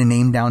to write a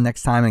name down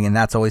next time. Again,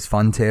 that's always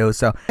fun too.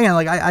 So again,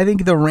 like I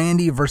think the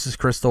Randy versus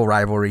Crystal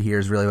rivalry here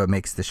is really what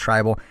makes this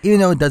tribal. Even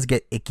though it does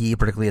get icky,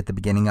 particularly at the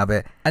beginning of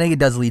it, I think it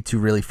does lead to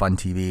really fun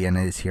TV, and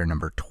it is here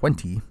number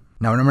 20.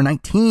 Now, number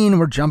 19,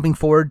 we're jumping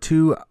forward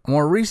to a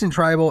more recent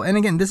tribal. And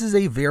again, this is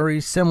a very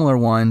similar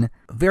one.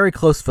 Very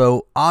close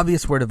vote.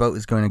 Obvious where the vote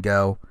is going to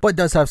go, but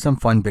does have some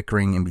fun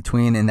bickering in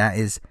between. And that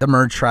is the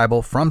merge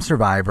tribal from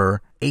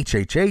Survivor,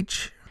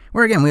 HHH.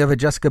 Where again, we have a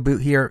Jessica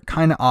boot here.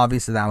 Kind of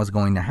obvious that was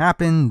going to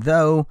happen,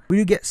 though we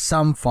do get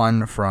some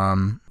fun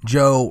from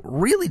Joe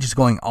really just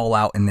going all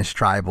out in this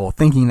tribal,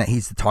 thinking that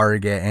he's the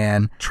target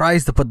and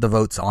tries to put the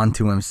votes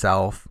onto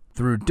himself.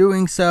 Through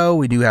doing so,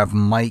 we do have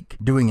Mike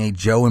doing a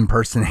Joe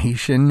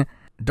impersonation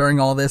during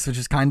all this, which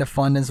is kind of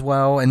fun as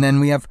well. And then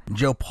we have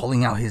Joe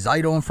pulling out his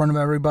idol in front of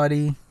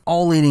everybody,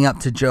 all leading up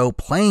to Joe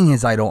playing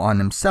his idol on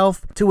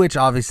himself, to which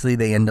obviously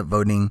they end up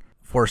voting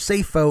for a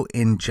safe vote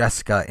in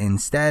Jessica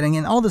instead.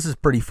 And all this is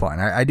pretty fun.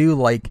 I do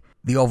like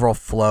the overall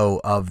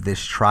flow of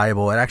this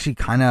tribal. It actually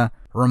kind of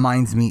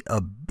reminds me a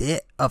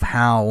bit of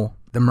how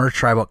the merge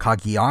tribal at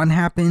Cagayan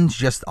happens,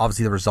 just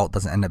obviously the result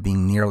doesn't end up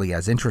being nearly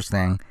as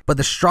interesting. But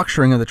the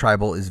structuring of the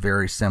tribal is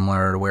very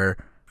similar, where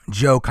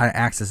Joe kind of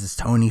acts as this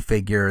Tony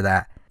figure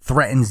that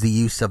threatens the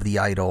use of the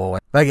idol.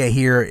 But again,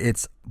 here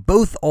it's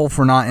both all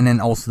for naught, and then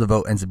also the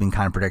vote ends up being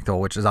kind of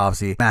predictable, which is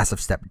obviously a massive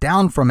step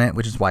down from it,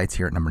 which is why it's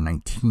here at number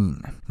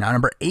 19. Now,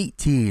 number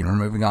 18, we're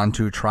moving on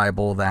to a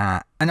tribal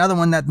that, another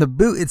one that the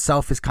boot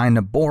itself is kind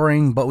of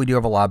boring, but we do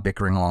have a lot of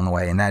bickering along the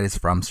way, and that is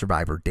from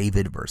Survivor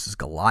David versus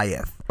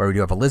Goliath, where we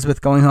do have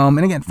Elizabeth going home.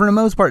 And again, for the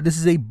most part, this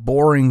is a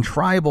boring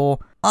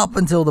tribal up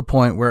until the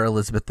point where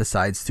Elizabeth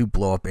decides to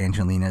blow up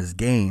Angelina's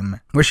game,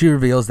 where she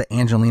reveals that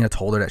Angelina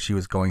told her that she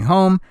was going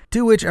home,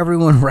 to which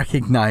everyone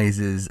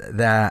recognizes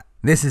that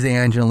this is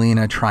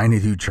Angelina trying to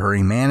do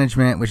jury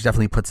management, which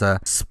definitely puts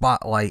a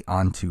spotlight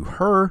onto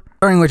her.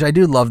 During which I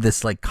do love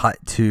this like cut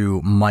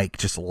to Mike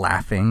just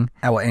laughing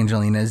at what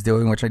Angelina is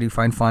doing, which I do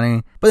find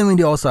funny. But then we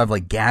do also have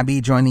like Gabby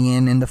joining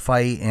in the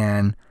fight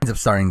and ends up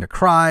starting to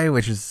cry,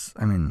 which is,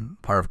 I mean,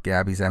 part of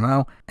Gabby's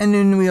MO. And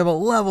then we have a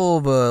level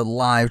of a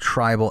live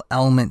tribal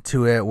element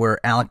to it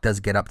where Alec does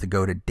get up to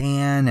go to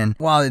Dan. And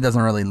while it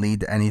doesn't really lead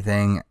to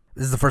anything,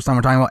 this is the first time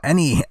we're talking about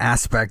any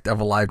aspect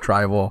of a live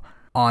tribal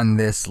on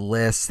this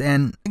list.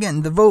 And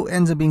again, the vote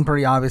ends up being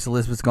pretty obvious.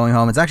 Elizabeth's going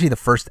home. It's actually the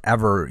first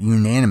ever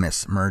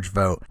unanimous merge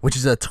vote, which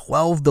is a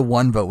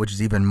 12-1 vote, which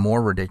is even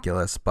more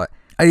ridiculous. But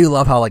I do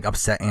love how like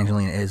upset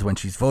Angelina is when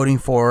she's voting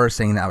for her,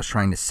 saying that I was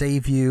trying to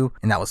save you,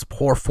 and that was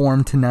poor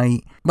form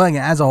tonight. But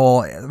again, as a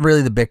whole,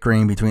 really the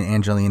bickering between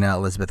Angelina,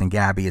 Elizabeth, and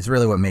Gabby is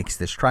really what makes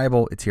this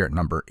tribal. It's here at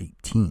number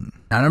 18.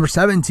 Now, number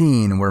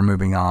 17, we're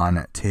moving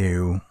on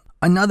to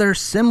another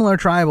similar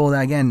tribal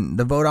that, again,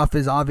 the vote off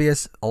is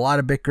obvious, a lot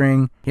of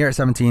bickering. Here at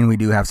 17, we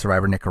do have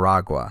Survivor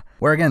Nicaragua,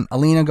 where, again,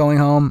 Alina going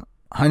home,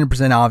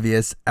 100%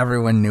 obvious,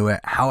 everyone knew it.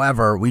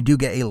 However, we do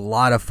get a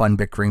lot of fun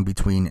bickering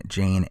between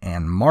Jane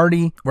and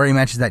Marty, where he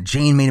mentions that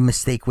Jane made a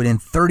mistake within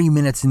 30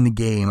 minutes in the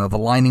game of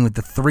aligning with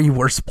the 3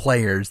 worst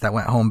players that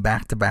went home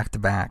back to back to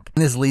back.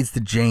 And this leads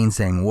to Jane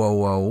saying, whoa,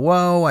 whoa,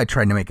 whoa, I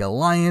tried to make an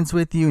alliance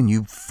with you and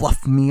you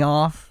fluffed me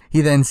off. He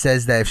then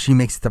says that if she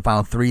makes it to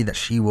final 3, that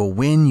she will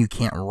win. You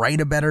can't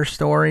write a better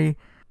story.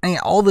 And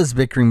all this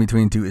bickering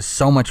between the two is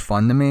so much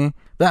fun to me.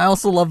 But I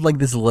also love like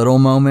this little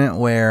moment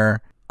where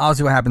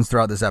obviously what happens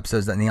throughout this episode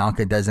is that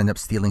Nyanka does end up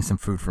stealing some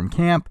food from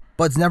camp.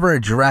 but it's never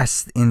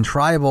addressed in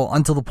Tribal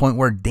until the point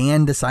where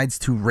Dan decides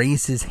to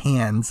raise his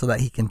hand so that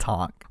he can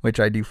talk, which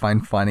I do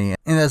find funny.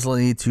 And this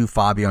leads to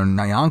Fabio and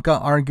Nyanka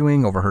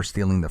arguing over her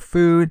stealing the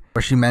food,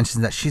 where she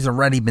mentions that she's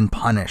already been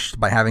punished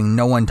by having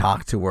no one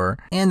talk to her.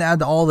 And add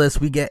to all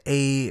this, we get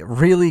a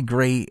really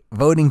great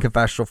voting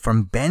confessional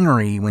from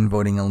Benry when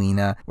voting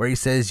Alina, where he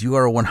says, "You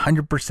are a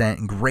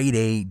 100% grade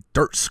A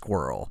dirt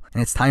squirrel,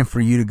 and it's time for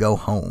you to go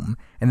home."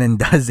 And then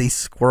does a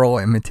squirrel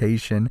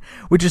imitation,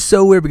 which is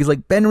so weird because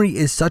like Benry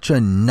is such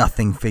a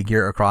nothing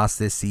figure across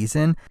this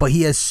season, but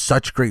he has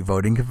such great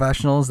voting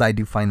confessionals that I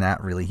do find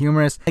that really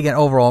humorous. Again,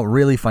 overall,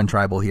 really fun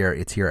Tribal here.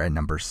 It's here at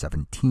number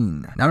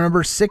 17. Now,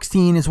 number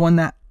 16 is one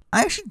that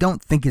I actually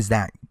don't think is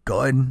that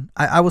good.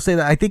 I will say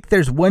that I think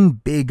there's one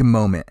big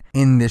moment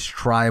in this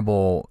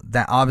Tribal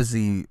that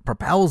obviously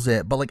propels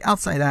it, but like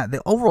outside that,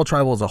 the overall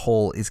Tribal as a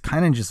whole is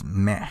kind of just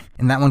meh.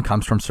 And that one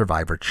comes from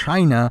Survivor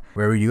China,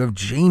 where you have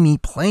Jamie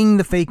playing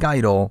the fake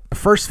idol, the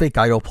first fake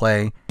idol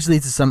play, which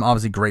leads to some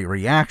obviously great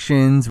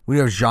reactions. We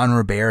have Jean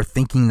Robert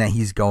thinking that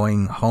he's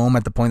going home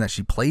at the point that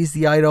she plays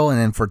the idol, and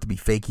then for it to be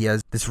fake, he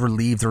has this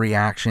relieved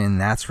reaction.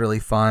 That's really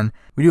fun.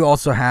 We do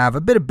also have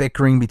a bit of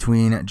bickering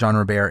between Jean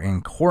Robert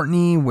and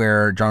Courtney,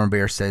 where Jean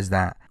Robert says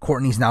that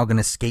Courtney's now going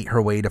to skate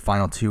her way to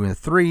final 2 and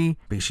 3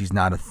 because she's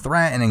not a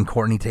threat, and then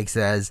Courtney takes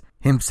it as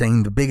him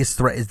saying the biggest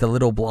threat is the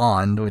little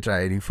blonde, which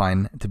I do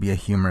find to be a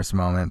humorous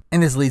moment.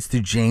 And this leads to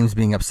James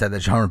being upset that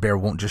Jean Robert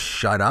won't just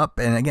shut up.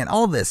 And again,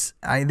 all this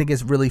I think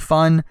is really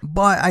fun,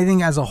 but I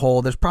think as a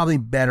whole, there's probably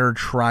better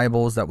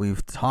Tribals that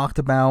we've talked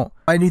about.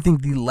 I do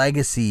think the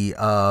legacy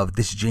of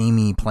this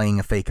Jamie playing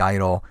a fake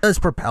idol does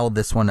propel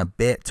this one a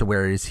bit to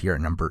where it is here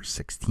at number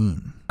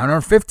 16. On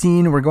number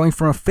 15, we're going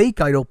from a fake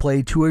idol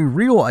play to a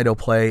real idol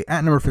play.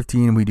 At number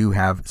 15, we do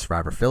have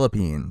Survivor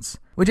Philippines.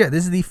 Which, yeah,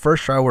 this is the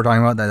first trial we're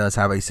talking about that does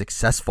have a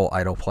successful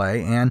idol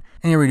play. And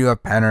here we do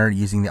have Penner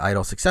using the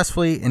idol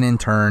successfully, and in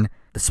turn,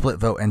 the split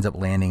vote ends up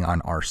landing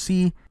on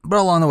RC. But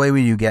along the way,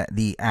 we do get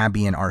the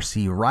Abby and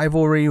RC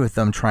rivalry with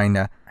them trying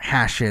to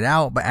hash it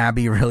out, but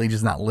Abby really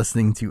just not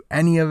listening to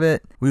any of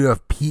it. We do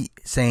have Pete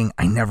saying,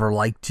 "I never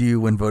liked you"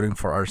 when voting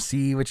for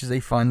RC, which is a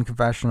fun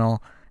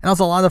confessional. And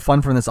also a lot of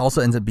fun from this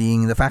also ends up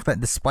being the fact that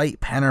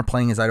despite Penner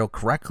playing his idol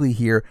correctly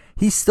here,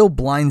 he's still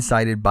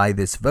blindsided by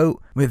this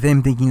vote, with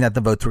him thinking that the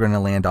votes were going to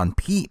land on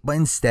Pete, but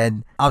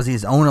instead, obviously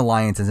his own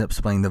alliance ends up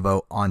splitting the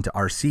vote onto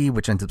RC,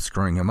 which ends up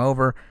screwing him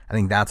over. I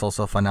think that's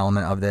also a fun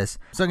element of this.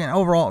 So again,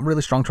 overall, a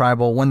really strong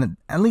Tribal, one that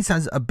at least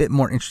has a bit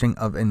more interesting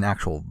of an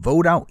actual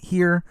vote out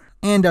here,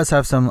 and does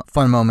have some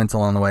fun moments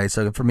along the way.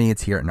 So for me,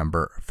 it's here at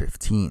number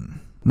 15.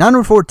 Now,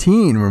 number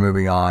 14, we're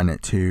moving on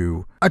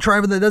to a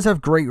Tribal that does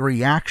have great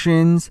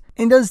reactions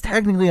and does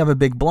technically have a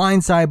big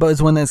blind side, but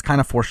is one that's kind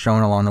of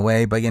foreshown along the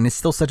way. But again, it's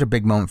still such a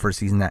big moment for a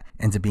season that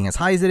ends up being as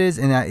high as it is,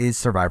 and that is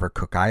Survivor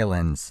Cook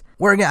Islands.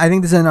 Where again, I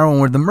think this is another one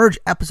where the merge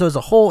episode as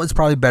a whole is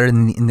probably better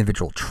than the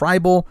individual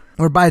Tribal,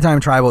 where by the time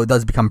Tribal, it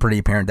does become pretty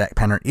apparent that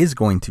Penner is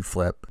going to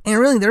flip. And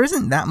really, there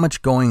isn't that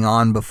much going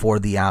on before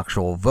the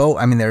actual vote.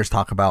 I mean, there's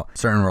talk about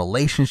certain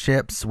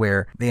relationships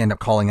where they end up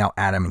calling out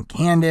Adam and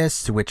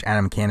Candace, to which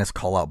Adam and Candace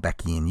call out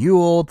Becky and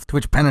Yule, to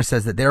which Penner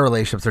says that their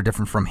relationships are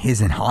different from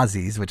his and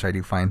Ozzy's, which I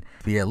do find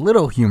to be a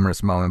little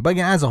humorous moment. But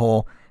again, as a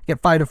whole, you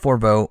get 5-4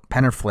 vote,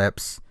 Penner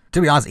flips. To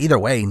be honest, either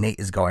way,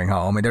 Nate is going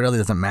home. It really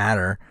doesn't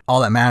matter.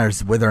 All that matters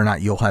is whether or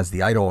not Yule has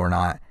the idol or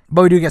not.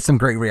 But we do get some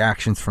great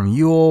reactions from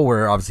Yule,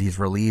 where obviously he's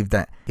relieved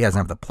that he doesn't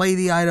have to play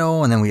the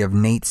idol. And then we have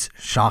Nate's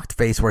shocked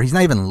face where he's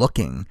not even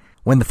looking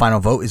when the final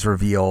vote is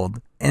revealed.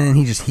 And then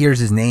he just hears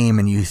his name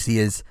and you see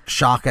his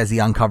shock as he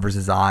uncovers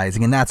his eyes.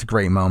 Again, that's a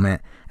great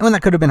moment. And when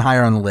that could have been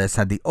higher on the list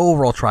had the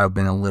overall trial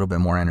been a little bit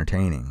more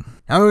entertaining.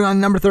 Now moving on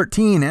to number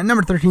 13. And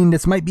number 13,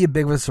 this might be a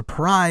bit of a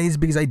surprise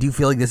because I do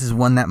feel like this is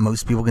one that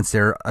most people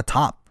consider a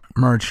top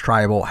merge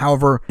Tribal.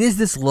 However, it is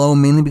this low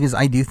mainly because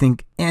I do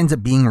think it ends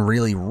up being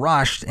really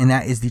rushed, and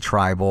that is the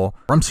Tribal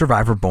from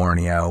Survivor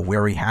Borneo,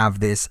 where we have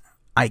this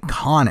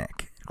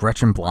iconic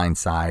Gretchen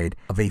blindside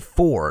of a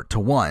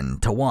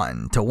 4-1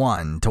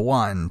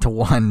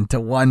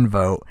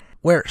 vote,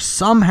 where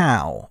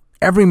somehow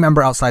every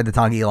member outside the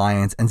Tagi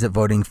Alliance ends up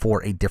voting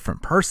for a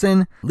different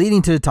person,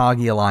 leading to the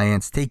Tagi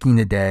Alliance taking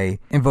the day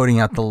and voting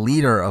out the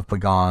leader of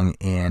Pagong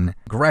in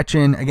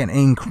Gretchen. Again, an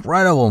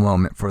incredible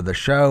moment for the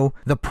show.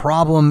 The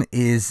problem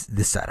is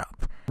the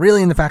setup.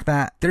 Really in the fact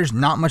that there's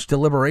not much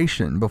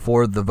deliberation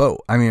before the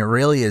vote. I mean, it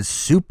really is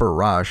super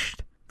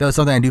rushed. Though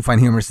something I do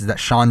find humorous is that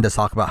Sean does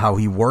talk about how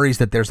he worries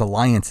that there's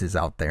alliances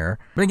out there.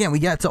 But again, we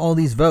get to all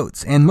these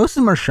votes, and most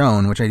of them are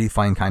shown, which I do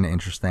find kind of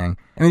interesting.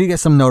 And we do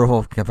get some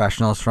notable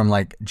confessionals from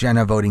like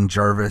Jenna voting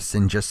Jervis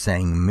and just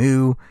saying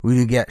moo. We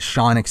do get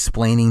Sean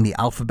explaining the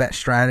alphabet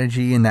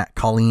strategy and that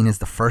Colleen is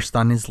the first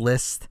on his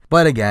list.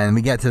 But again,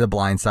 we get to the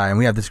blind side, and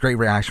we have this great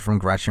reaction from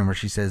Gretchen where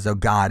she says, "Oh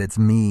God, it's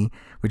me,"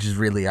 which is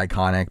really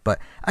iconic. But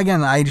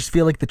again, I just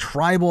feel like the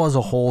Tribal as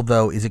a whole,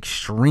 though, is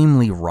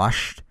extremely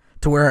rushed,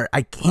 to where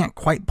I can't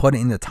quite put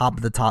it in the top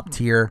of the top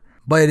tier,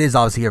 but it is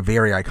obviously a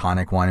very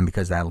iconic one, and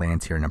because that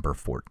lands here number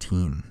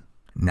 14.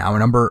 Now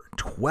number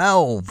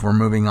 12, we're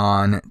moving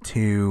on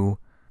to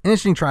An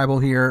interesting tribal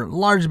here,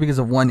 largely because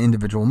of one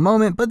individual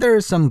moment, but there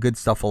is some good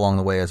stuff along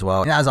the way as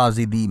well. It has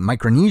obviously the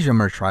Micronesia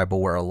merge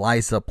tribal where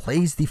Eliza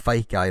plays the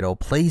fake idol,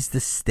 plays the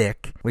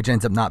stick, which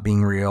ends up not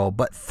being real,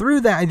 but through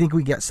that I think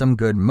we get some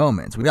good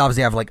moments. We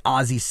obviously have like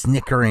Ozzy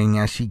snickering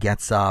as she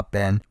gets up,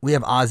 and we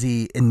have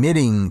Ozzy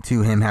admitting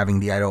to him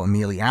having the idol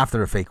immediately after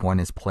the fake one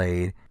is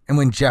played. And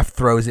when Jeff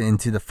throws it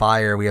into the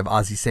fire, we have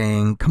Ozzy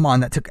saying, come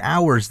on, that took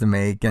hours to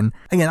make. And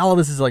again, all of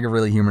this is like a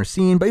really humorous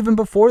scene. But even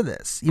before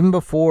this, even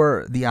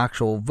before the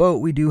actual vote,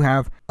 we do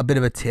have a bit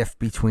of a tiff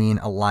between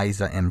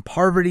Eliza and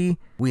Parvati.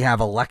 We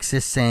have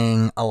Alexis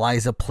saying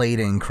Eliza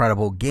played an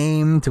incredible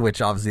game, to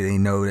which obviously they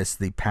notice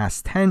the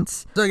past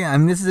tense. So again, I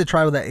mean, this is a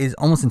tribal that is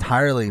almost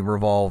entirely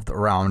revolved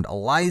around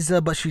Eliza,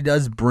 but she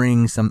does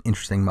bring some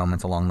interesting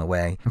moments along the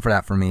way. And for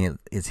that, for me, it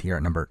is here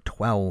at number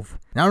 12.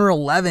 Now, number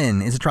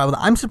 11 is a tribal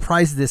that I'm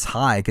surprised this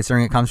high,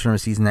 considering it comes from a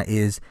season that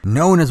is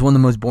known as one of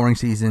the most boring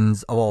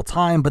seasons of all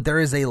time, but there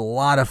is a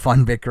lot of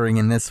fun bickering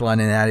in this one,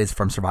 and that is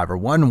from Survivor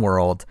One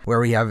World, where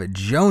we have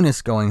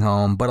Jonas going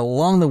home, but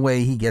along the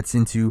way he gets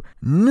into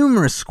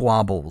numerous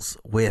squabbles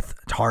with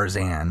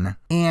Tarzan.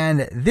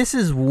 And this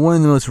is one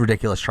of the most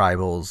ridiculous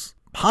tribals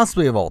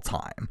possibly of all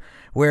time,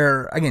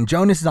 where again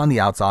Jonas is on the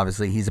outs.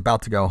 Obviously he's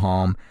about to go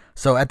home,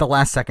 so at the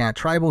last second at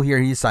tribal here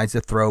he decides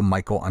to throw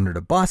Michael under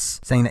the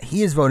bus, saying that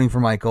he is voting for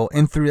Michael,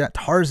 and through that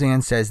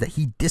Tarzan says that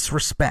he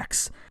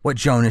disrespects what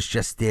Jonas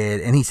just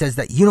did, and he says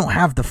that you don't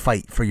have to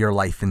fight for your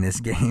life in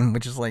this game,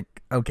 which is like,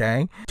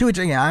 okay. To which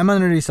again I'm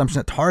under the assumption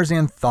that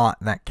Tarzan thought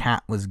that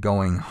Kat was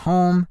going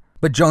home,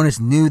 but Jonas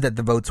knew that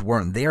the votes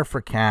weren't there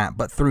for Kat,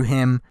 but through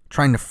him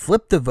trying to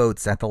flip the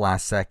votes at the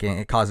last second,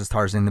 it causes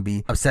Tarzan to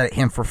be upset at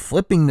him for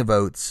flipping the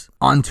votes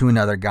onto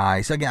another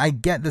guy. So again, I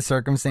get the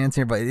circumstance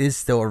here, but it is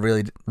still a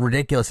really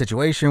ridiculous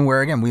situation where,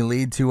 again, we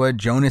lead to a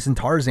Jonas and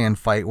Tarzan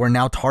fight where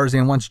now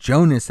Tarzan wants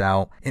Jonas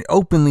out and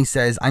openly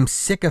says, I'm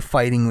sick of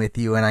fighting with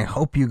you and I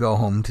hope you go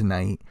home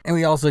tonight. And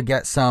we also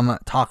get some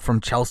talk from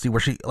Chelsea where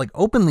she like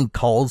openly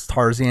calls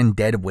Tarzan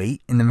dead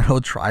weight in the middle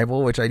of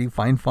tribal, which I do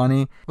find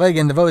funny. But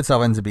again, the vote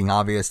itself ends up being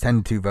obvious,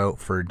 10-2 vote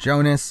for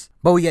Jonas.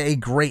 But we get a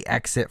great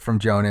exit from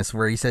Jonas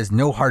where he says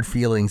no hard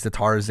feelings to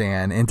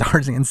Tarzan, and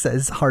Tarzan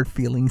says hard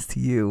feelings to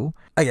you.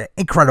 Again,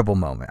 incredible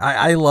moment.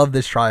 I love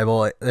this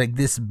tribal. Like,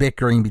 this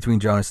bickering between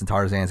Jonas and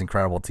Tarzan is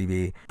incredible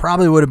TV.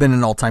 Probably would have been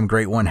an all-time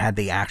great one had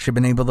they actually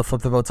been able to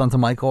flip the votes onto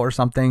Michael or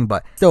something,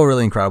 but still a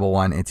really incredible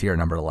one. It's here at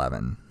number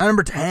 11. Now,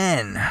 number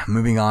 10,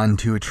 moving on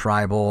to a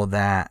tribal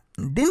that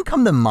didn't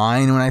come to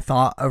mind when I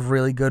thought of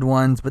really good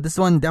ones, but this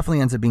one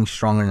definitely ends up being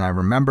stronger than I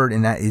remembered,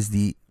 and that is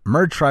the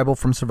merge tribal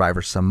from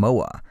Survivor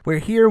Samoa, where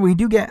here we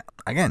do get,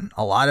 again,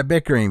 a lot of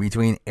bickering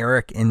between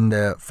Eric and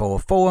the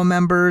Foa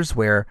members,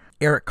 where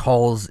Eric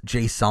calls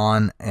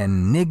Jason an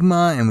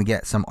enigma, and we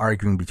get some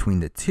arguing between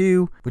the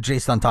two, with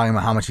Jason talking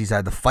about how much he's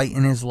had to fight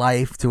in his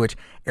life, to which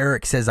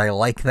Eric says, I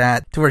like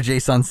that, to where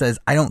Jason says,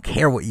 I don't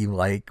care what you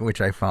like,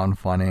 which I found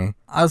funny.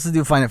 I also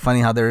do find it funny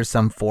how there is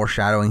some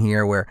foreshadowing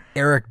here where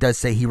Eric does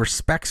say he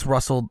respects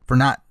Russell for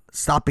not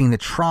stopping the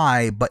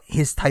try, but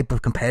his type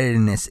of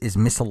competitiveness is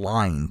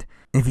misaligned.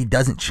 If he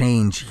doesn't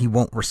change, he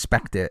won't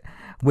respect it,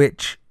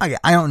 which I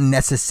don't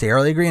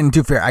necessarily agree. And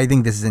to be fair, I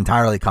think this is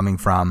entirely coming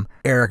from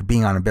Eric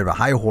being on a bit of a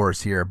high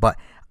horse here, but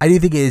I do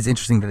think it is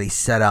interesting that they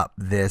set up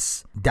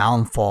this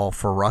downfall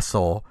for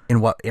Russell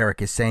in what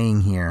Eric is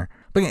saying here.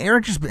 But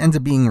Eric just ends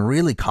up being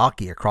really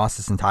cocky across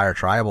this entire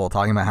tribal,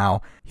 talking about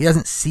how he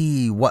doesn't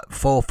see what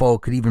Fofo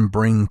could even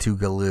bring to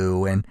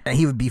Galoo, and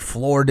he would be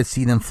floored to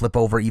see them flip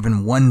over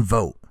even one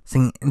vote.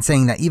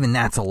 Saying that even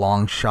that's a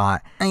long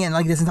shot. And again,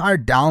 like, this entire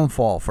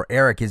downfall for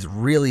Eric is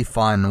really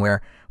fun,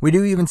 where we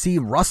do even see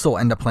Russell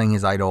end up playing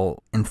his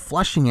idol and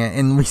flushing it,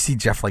 and we see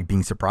Jeff like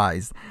being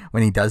surprised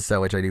when he does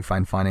so, which I do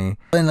find funny.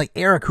 But then like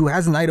Eric, who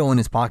has an idol in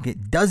his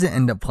pocket, doesn't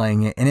end up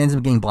playing it and ends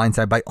up getting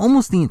blindsided by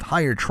almost the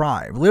entire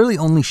tribe. Literally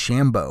only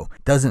Shambo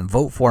doesn't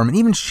vote for him, and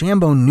even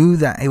Shambo knew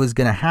that it was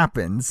going to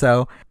happen.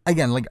 So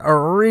again, like a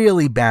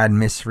really bad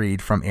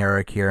misread from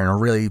Eric here and a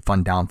really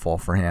fun downfall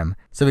for him.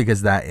 So because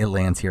of that, it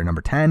lands here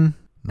number 10.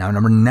 Now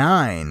number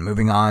 9,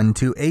 moving on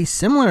to a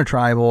similar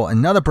tribal,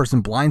 another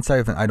person blindsided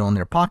with an idol in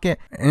their pocket,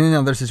 in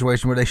another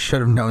situation where they should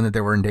have known that they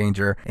were in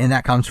danger, and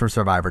that comes from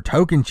Survivor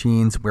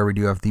Tocantins, where we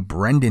do have the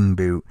Brendan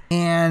boot.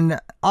 And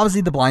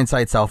obviously the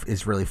blindside itself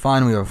is really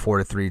fun. We have a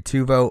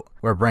 4-3-2 vote,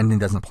 where Brendan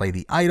doesn't play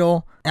the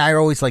idol. And I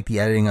always like the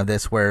editing of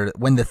this, where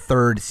when the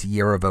third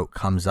Sierra vote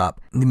comes up,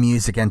 the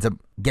music ends up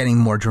getting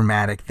more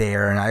dramatic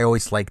there, and I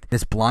always liked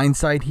this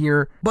blindside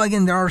here. But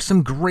again, there are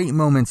some great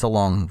moments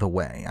along the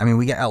way. I mean,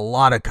 we get a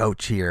lot of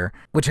Coach here,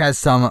 which has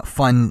some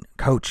fun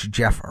Coach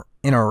Jeff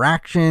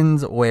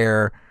interactions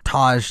where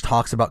Taj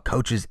talks about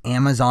Coach's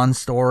Amazon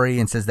story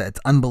and says that it's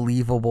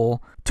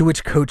unbelievable, to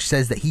which Coach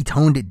says that he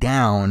toned it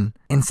down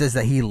and says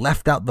that he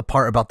left out the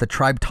part about the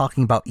tribe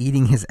talking about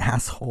eating his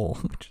asshole,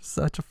 which is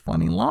such a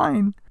funny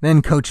line.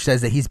 Then Coach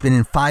says that he's been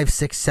in 5,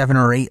 6, 7,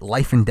 or 8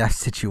 life and death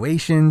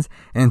situations,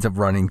 ends up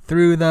running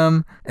through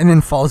them, and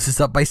then follows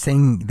this up by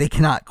saying they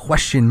cannot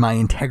question my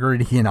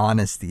integrity and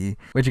honesty,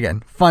 which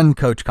again, fun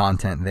Coach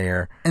content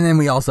there. And then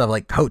we also have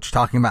like Coach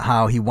talking about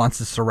how he wants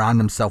to surround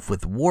himself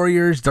with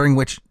warriors, during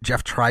which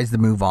Jeff tries to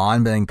move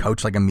on, but then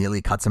Coach like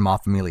immediately cuts him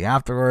off immediately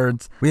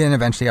afterwards. We then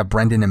eventually have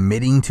Brendan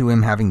admitting to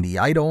him having the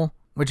idol,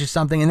 which is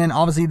something. And then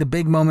obviously the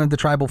big moment of the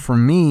tribal for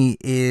me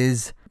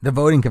is the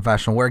voting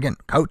confessional, where again,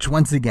 Coach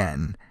once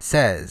again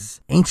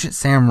says, ancient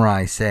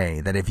samurai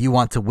say that if you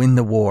want to win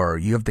the war,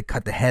 you have to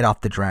cut the head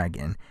off the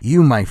dragon.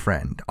 You, my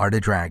friend, are the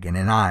dragon,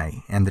 and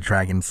I am the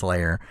dragon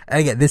slayer. And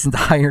again, this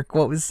entire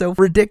quote is so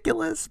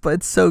ridiculous, but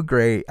it's so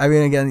great. I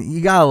mean, again, you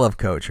gotta love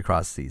Coach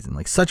across the season.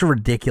 Like, such a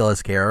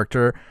ridiculous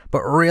character,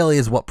 but really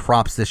is what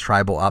props this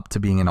tribal up to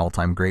being an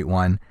all-time great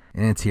one.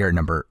 And it's here at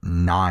number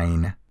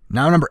 9.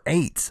 Now number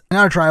 8,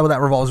 another tribal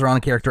that revolves around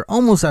a character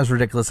almost as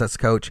ridiculous as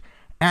Coach.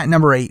 At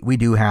number 8, we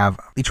do have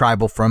the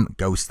tribal from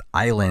Ghost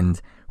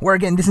Island, where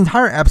again, this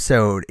entire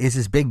episode is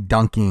this big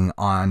dunking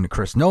on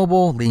Chris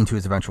Noble, leading to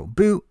his eventual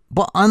boot.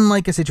 But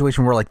unlike a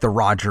situation where like the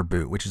Roger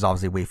boot, which is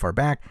obviously way far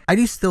back, I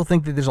do still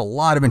think that there's a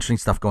lot of interesting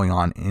stuff going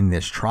on in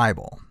this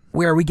tribal,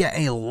 where we get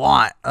a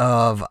lot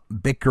of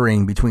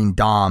bickering between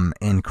Dom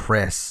and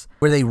Chris,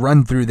 where they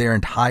run through their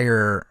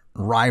entire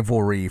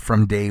rivalry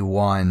from day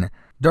one,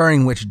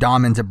 during which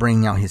Dom ends up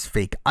bringing out his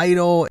fake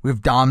idol,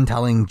 with Dom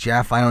telling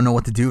Jeff, I don't know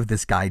what to do with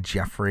this guy,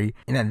 Jeffrey,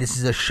 and that this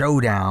is a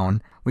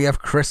showdown. We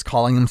have Chris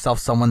calling himself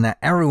someone that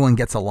everyone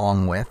gets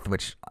along with,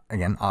 which,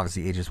 again,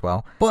 obviously ages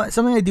well. But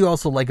something I do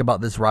also like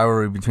about this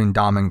rivalry between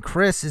Dom and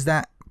Chris is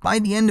that by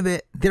the end of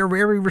it, they're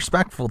very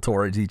respectful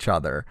towards each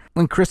other.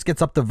 When Chris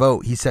gets up to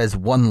vote, he says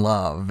one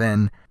love,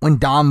 and when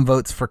Dom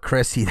votes for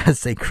Chris, he does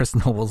say Chris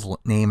Noble's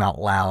name out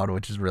loud,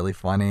 which is really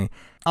funny.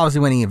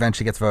 Obviously, when he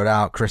eventually gets voted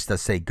out, Chris does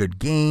say good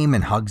game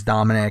and hugs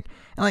Dominic.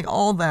 And like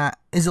all that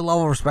is a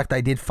level of respect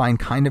I did find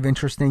kind of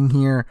interesting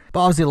here.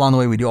 But obviously along the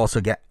way, we do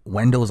also get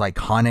Wendell's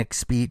iconic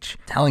speech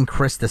telling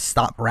Chris to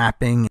stop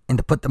rapping and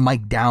to put the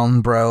mic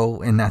down,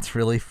 bro. And that's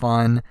really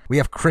fun. We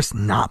have Chris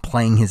not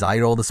playing his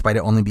idol despite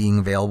it only being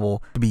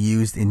available to be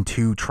used in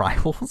 2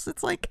 tribals.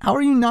 It's like, how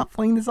are you not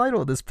playing this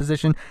idol at this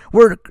position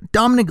where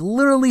Dominic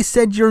literally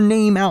said your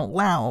name out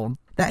loud?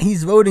 That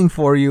he's voting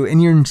for you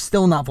and you're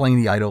still not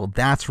playing the idol.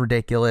 That's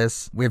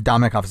ridiculous. We have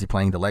Dominic obviously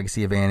playing the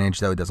legacy advantage,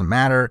 though it doesn't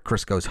matter.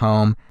 Chris goes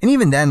home. And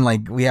even then,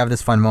 like, we have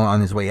this fun moment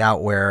on his way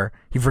out where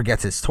he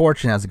forgets his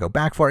torch and has to go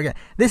back for it again.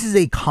 This is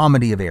a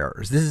comedy of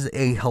errors. This is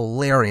a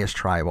hilarious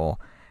tribal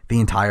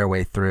the entire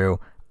way through.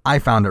 I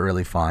found it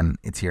really fun.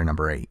 It's here,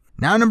 number 8.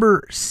 Now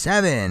number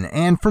 7.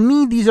 And for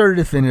me, these are the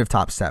definitive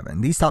top 7.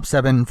 These top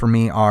 7 for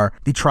me are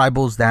the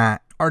tribals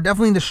that are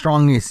definitely the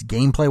strongest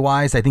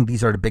gameplay-wise. I think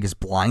these are the biggest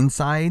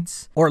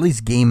blindsides, or at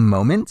least game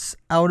moments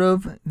out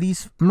of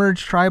these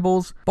merged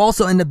tribals, but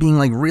also end up being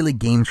like really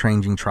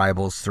game-changing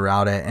tribals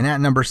throughout it. And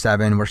at number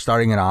 7, we're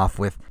starting it off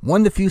with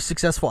one of the few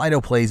successful idol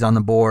plays on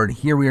the board.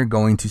 Here we are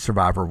going to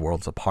Survivor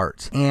Worlds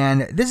Apart.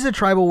 And this is a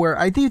tribal where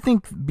I do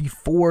think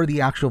before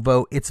the actual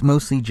vote, it's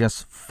mostly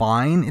just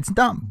fine. It's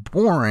not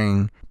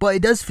boring, but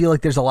it does feel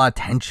like there's a lot of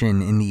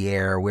tension in the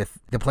air with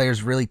the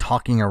players really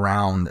talking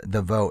around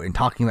the vote and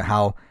talking about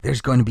how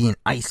there's going to be an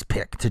ice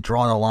pick to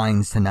draw the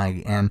lines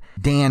tonight. And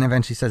Dan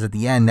eventually says at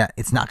the end that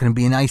it's not going to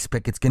be an ice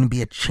pick, it's going to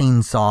be a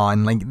chainsaw.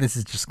 And like, this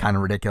is just kind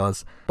of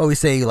ridiculous. But we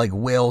say like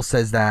Will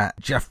says that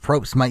Jeff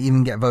Probst might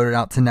even get voted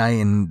out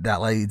tonight, and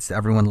that leads to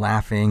everyone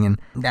laughing.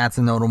 And that's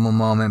a notable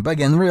moment. But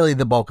again, really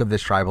the bulk of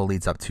this tribal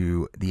leads up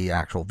to the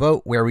actual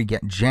vote, where we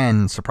get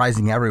Jen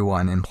surprising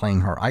everyone and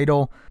playing her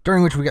idol,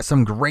 during which we get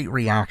some great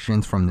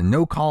reactions from the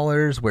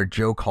no-callers, where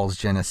Joe calls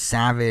Jen a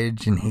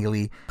savage and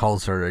Haley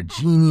calls her a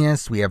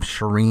genius. We have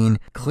Shireen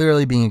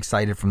clearly being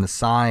excited from the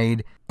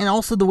side. And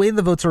also the way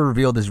the votes are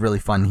revealed is really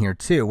fun here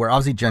too, where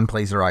obviously Jen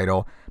plays her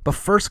idol, but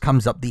first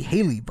comes up the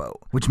Haley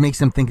vote, which makes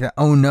them think that,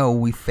 oh no,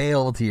 we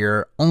failed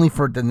here, only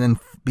for it to then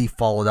be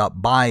followed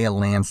up by a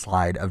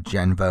landslide of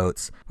Jen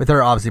votes, with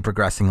her obviously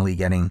progressively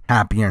getting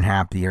happier and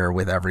happier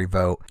with every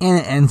vote. And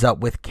it ends up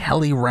with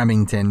Kelly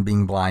Remington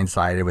being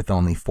blindsided with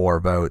only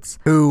 4 votes,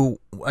 who,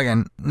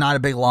 again, not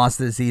a big loss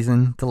this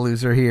season to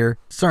lose her here.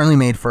 Certainly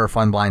made for a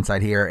fun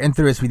blindside here. And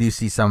through this, we do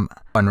see some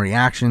fun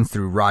reactions,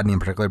 through Rodney in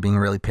particular being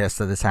really pissed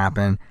that this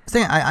happened.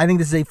 So I think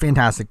this is a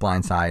fantastic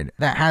blindside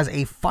that has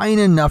a fine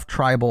enough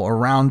tribal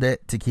around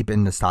it to keep it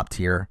in this top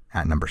tier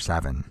at number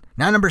 7.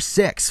 Now number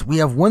 6, we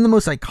have one of the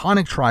most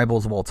iconic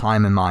tribals of all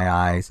time in my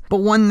eyes, but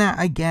one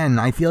that, again,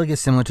 I feel like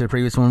is similar to the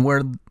previous one,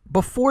 where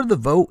before the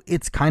vote,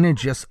 it's kind of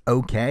just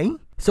okay.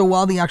 So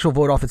while the actual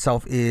vote off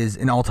itself is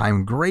an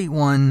all-time great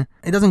one,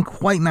 it doesn't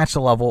quite match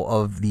the level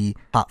of the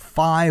top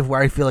 5,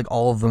 where I feel like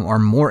all of them are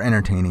more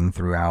entertaining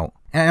throughout.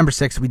 And at number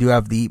 6, we do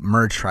have the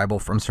merged tribal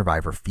from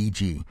Survivor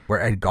Fiji,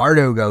 where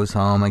Edgardo goes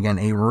home. Again,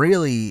 a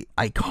really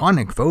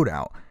iconic vote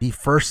out. The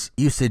first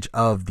usage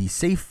of the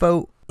safe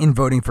vote in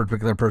voting for a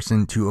particular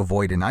person to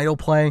avoid an idol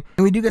play.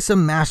 And we do get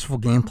some masterful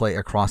gameplay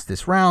across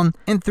this round,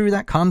 and through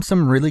that comes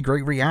some really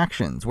great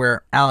reactions,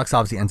 where Alex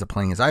obviously ends up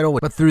playing his idol,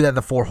 but through that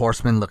the four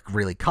horsemen look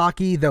really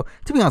cocky, though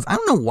to be honest, I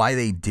don't know why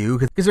they do,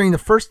 because during the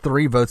first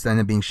 3 votes that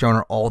end up being shown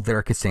are all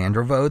their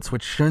Cassandra votes,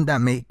 which shouldn't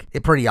that make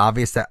it pretty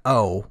obvious that,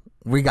 oh,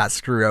 we got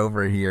screwed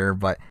over here,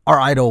 but our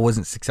idol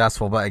wasn't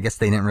successful, but I guess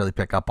they didn't really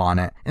pick up on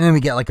it. And then we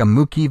get like a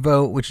Mookie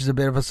vote, which is a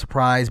bit of a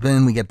surprise, but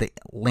then we get the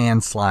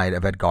landslide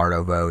of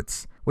Edgardo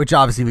votes, which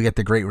obviously we get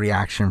the great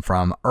reaction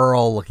from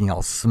Earl looking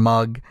all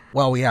smug.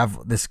 Well, we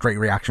have this great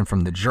reaction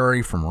from the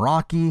jury, from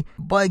Rocky.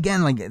 But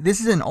again, like, this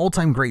is an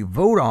all-time great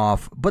vote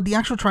off, but the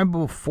actual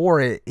tribal before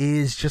it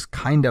is just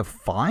kind of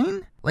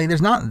fine. Like,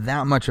 there's not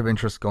that much of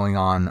interest going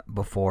on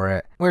before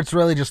it, where it's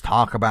really just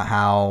talk about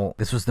how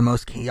this was the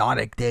most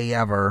chaotic day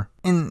ever.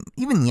 And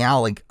even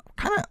Yao, like,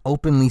 kind of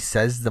openly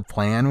says the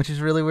plan, which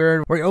is really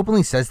weird, where he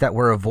openly says that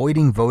we're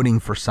avoiding voting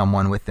for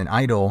someone with an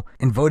idol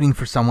and voting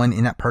for someone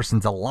in that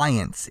person's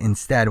alliance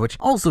instead, which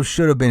also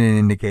should have been an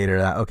indicator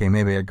that, okay,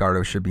 maybe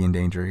Edgardo should be in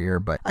danger here,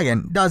 but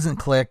again, doesn't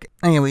click.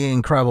 Anyway,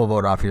 incredible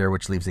vote off here,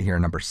 which leaves it here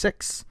number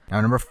 6. Now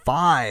number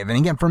 5, and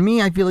again, for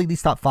me, I feel like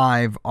these top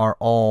 5 are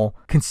all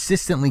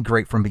consistently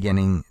great from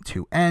beginning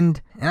to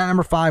end. And at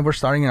number 5, we're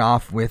starting it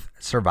off with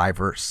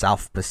Survivor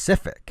South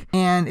Pacific.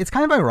 And it's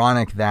kind of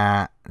ironic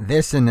that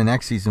this and the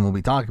next season we'll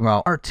be talking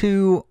about are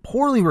 2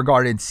 poorly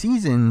regarded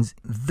seasons,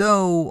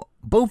 though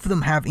both of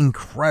them have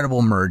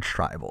incredible merge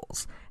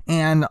tribals.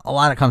 And a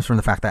lot of it comes from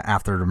the fact that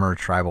after the merge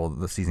tribal,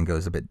 the season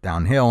goes a bit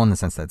downhill in the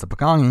sense that it's a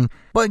pekonging.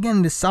 But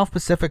again, the South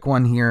Pacific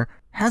one here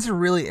has a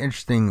really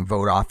interesting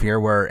vote off here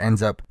where it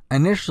ends up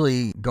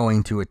initially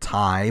going to a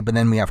tie, but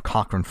then we have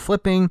Cochran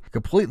flipping,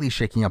 completely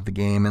shaking up the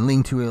game and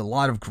leading to a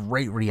lot of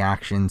great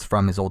reactions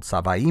from his old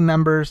Savaii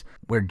members,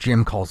 where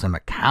Jim calls him a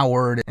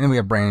coward, and then we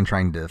have Brandon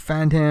trying to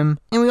defend him.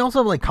 And we also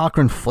have like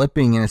Cochran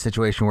flipping in a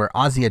situation where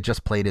Ozzy had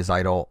just played his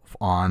idol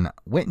on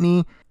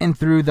Whitney, and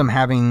through them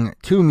having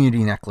 2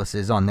 immunity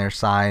necklaces on their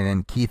side,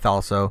 and Keith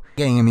also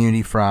getting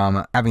immunity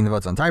from having the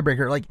votes on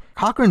tiebreaker, like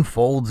Cochran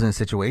folds in a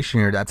situation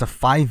here that's a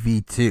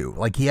 5v2.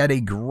 Like, he had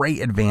a great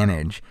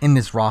advantage in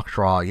this rock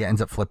draw, yet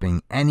ends up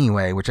flipping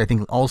anyway, which I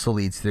think also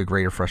leads to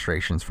greater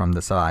frustrations from the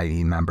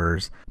Savaii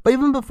members. But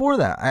even before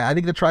that, I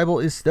think the tribal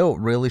is still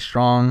really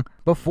strong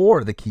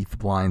before the Keith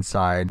blind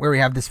side, where we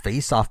have this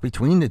face-off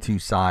between the 2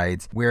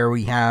 sides, where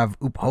we have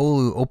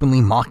Upolu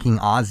openly mocking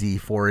Ozzy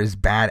for his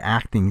bad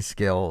acting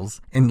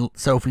skills, and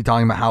Sophie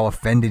talking about how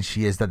offended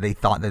she is that they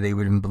thought that they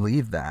wouldn't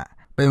believe that.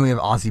 But then we have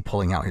Ozzy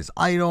pulling out his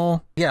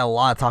idol. Yeah, a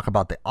lot of talk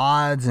about the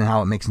odds and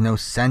how it makes no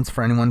sense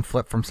for anyone to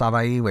flip from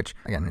Savaii, which,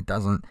 again, it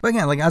doesn't. But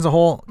again, like, as a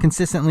whole,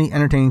 consistently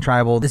entertaining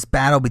tribal. This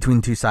battle between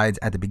the 2 sides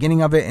at the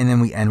beginning of it, and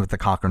then we end with the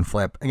Cochran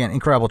flip. Again,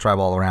 incredible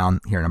tribal all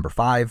around here, number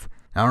 5.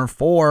 Now, number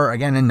 4,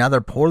 again, another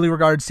poorly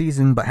regarded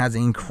season, but has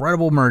an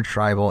incredible merge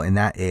tribal, and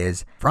that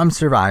is from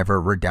Survivor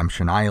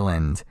Redemption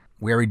Island,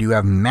 where we do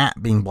have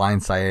Matt being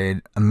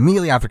blindsided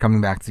immediately after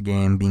coming back to the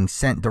game, being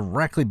sent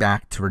directly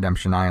back to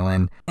Redemption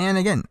Island. And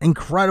again,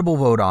 incredible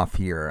vote off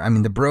here. I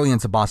mean, the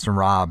brilliance of Boston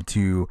Rob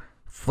to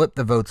flip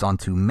the votes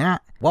onto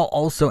Matt, while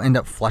also end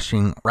up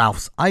flushing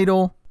Ralph's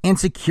idol and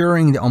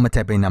securing the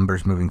Ometepe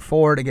numbers moving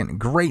forward. Again,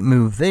 great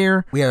move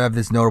there. We have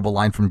this notable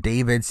line from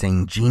David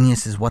saying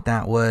genius is what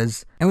that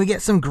was. And we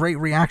get some great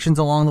reactions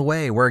along the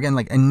way, where again,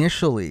 like,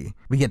 initially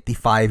we get the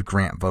 5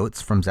 Grant votes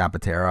from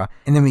Zapatera,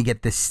 and then we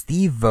get the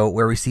Steve vote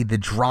where we see the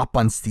drop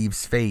on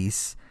Steve's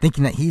face,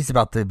 thinking that he's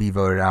about to be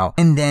voted out.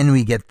 And then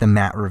we get the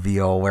Matt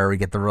reveal where we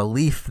get the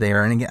relief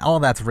there. And again, all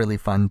that's really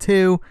fun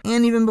too.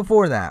 And even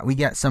before that, we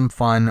get some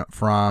fun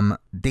from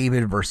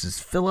David versus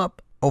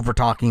Philip, over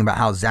talking about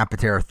how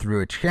Zapatera threw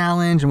a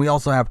challenge. And we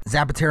also have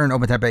Zapatera and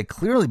Ometepe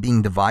clearly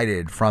being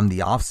divided from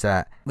the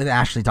offset, with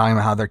Ashley talking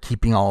about how they're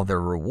keeping all of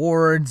their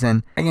rewards.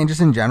 And again, just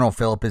in general,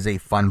 Philip is a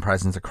fun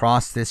presence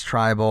across this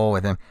tribal,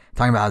 with him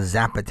talking about how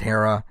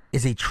Zapatera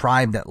is a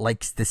tribe that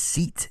likes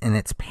deceit and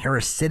it's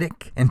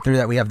parasitic. And through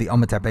that, we have the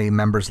Ometepe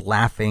members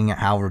laughing at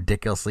how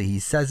ridiculously he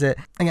says it.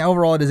 Again,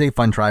 overall, it is a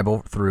fun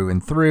tribal through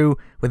and through,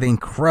 with an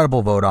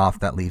incredible vote off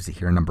that leaves it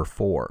here number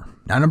 4.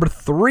 Now, number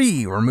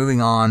 3, we're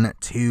moving on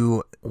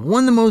to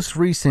one of the most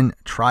recent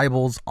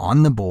tribals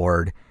on the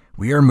board.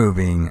 We are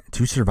moving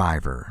to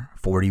Survivor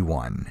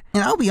 41.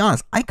 And I'll be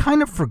honest, I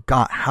kind of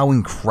forgot how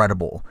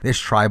incredible this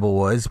tribal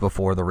was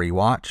before the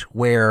rewatch,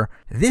 where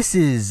this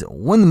is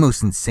one of the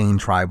most insane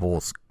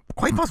tribals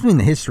quite possibly in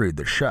the history of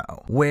the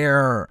show,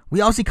 where we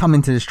obviously come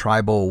into this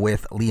tribal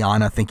with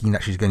Liana thinking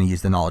that she's going to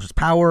use the knowledge as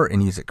power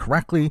and use it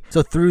correctly.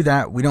 So through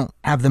that, we don't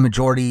have the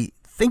majority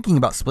thinking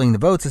about splitting the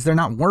votes, as they're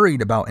not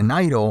worried about an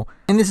idol.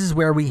 And this is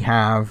where we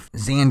have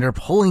Xander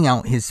pulling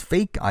out his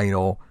fake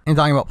idol and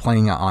talking about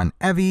playing it on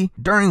Evie,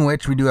 during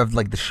which we do have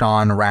like the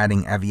Sean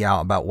ratting Evie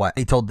out about what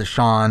they told the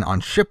Sean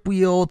on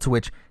Shipwheel, to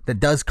which that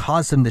does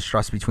cause some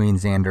distrust between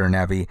Xander and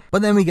Evie.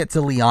 But then we get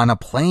to Liana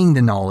playing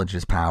the knowledge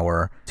as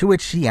power, to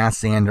which she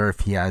asks Xander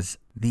if he has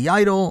the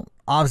idol.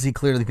 obviously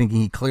clearly thinking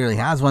he clearly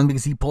has one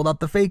because he pulled out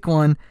the fake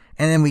one.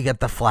 And then we get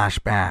the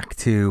flashback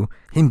to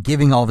him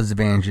giving all of his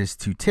advantages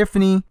to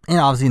Tiffany, and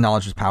obviously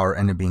knowledge's power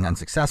ended up being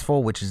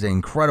unsuccessful, which is an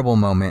incredible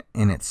moment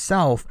in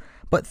itself.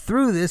 But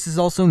through this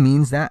also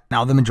means that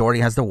now the majority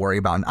has to worry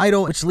about an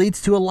idol, which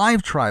leads to a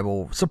live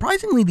tribal.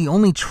 Surprisingly, the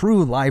only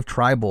true live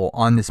tribal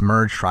on this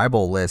merged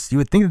tribal list. You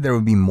would think that there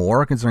would be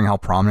more, considering how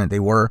prominent they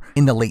were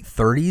in the late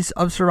 30s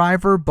of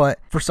Survivor, but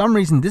for some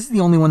reason, this is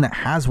the only one that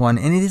has one,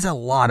 and it is a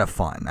lot of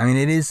fun. I mean,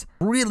 it is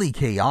really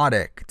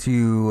chaotic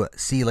to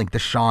see like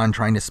Deshawn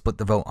trying to split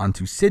the vote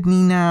onto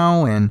Sydney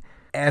now, and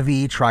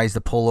Evie tries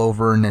to pull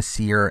over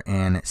Nasir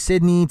and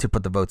Sydney to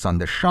put the votes on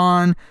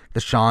Deshawn.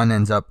 Deshawn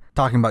ends up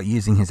talking about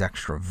using his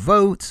extra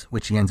votes,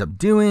 which he ends up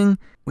doing.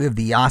 We have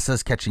the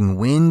Yasas catching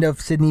wind of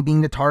Sydney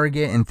being the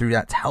target and through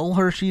that tell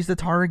her she's the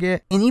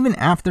target. And even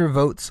after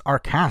votes are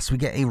cast, we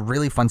get a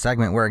really fun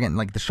segment where, again,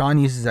 like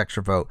Deshawn uses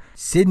extra vote,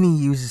 Sydney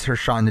uses her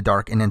shot in the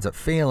dark and ends up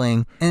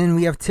failing. And then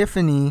we have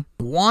Tiffany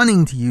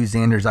wanting to use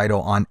Xander's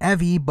idol on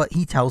Evie, but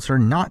he tells her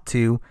not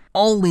to,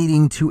 all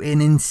leading to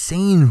an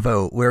insane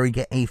vote where we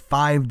get a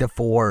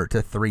 5-4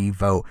 to 3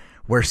 vote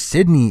where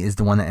Sydney is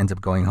the one that ends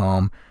up going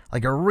home.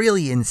 Like a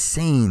really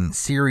insane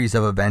series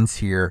of events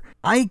here.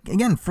 I,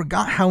 again,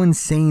 forgot how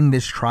insane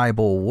this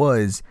tribal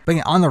was. But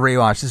again, on the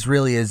rewatch, this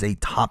really is a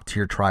top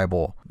tier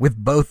tribal with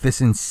both this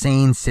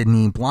insane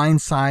Sydney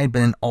blindside, but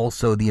then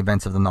also the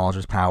events of the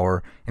knowledge's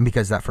power. And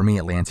because of that, for me,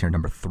 it lands here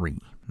number 3.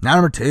 Now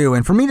number 2,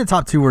 and for me the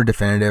top 2 were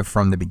definitive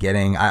from the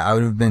beginning. I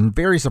would have been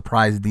very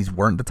surprised if these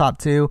weren't the top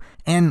 2,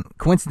 and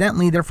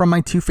coincidentally they're from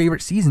my 2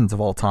 favorite seasons of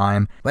all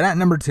time. But at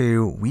number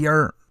 2, we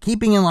are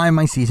keeping in line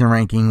my season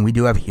ranking. We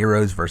do have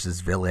heroes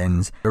versus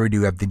villains, where we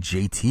do have the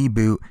JT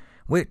boot,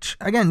 which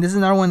again, this is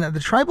another one that the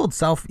tribal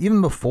itself,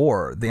 even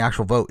before the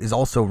actual vote, is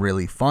also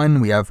really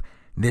fun. We have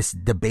this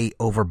debate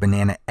over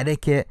banana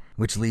etiquette,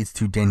 which leads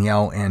to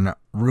Danielle and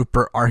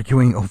Rupert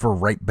arguing over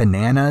ripe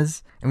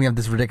bananas. And we have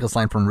this ridiculous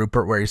line from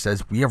Rupert where he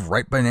says, "We have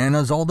ripe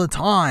bananas all the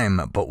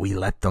time, but we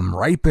let them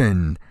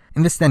ripen."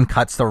 And this then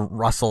cuts to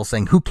Russell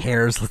saying, "Who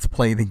cares? Let's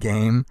play the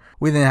game."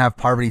 We then have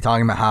Parvati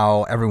talking about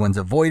how everyone's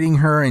avoiding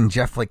her, and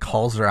Jeff like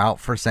calls her out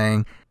for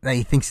saying that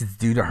he thinks it's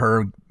due to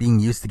her being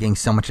used to getting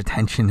so much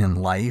attention in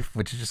life,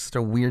 which is just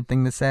a weird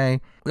thing to say.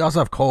 We also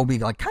have Colby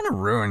like kind of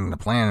ruining the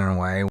plan in a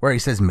way, where he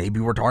says maybe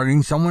we're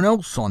targeting someone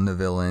else on the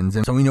villains,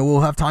 and so we know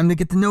we'll have time to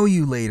get to know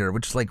you later,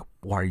 which is like,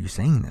 why are you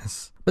saying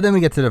this? But then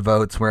we get to the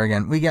votes where,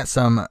 again, we get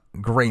some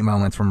great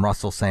moments from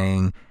Russell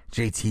saying,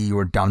 "JT, you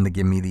were dumb to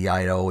give me the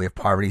idol." We have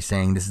Parvati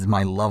saying, "This is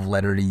my love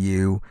letter to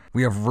you."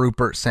 We have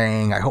Rupert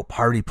saying, "I hope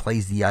Parvati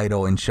plays the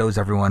idol and shows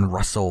everyone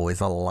Russell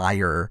is a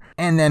liar."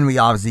 And then we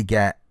obviously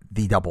get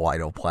the double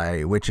idol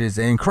play, which is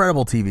an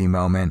incredible TV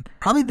moment.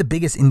 Probably the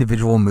biggest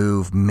individual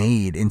move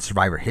made in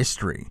Survivor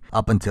history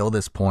up until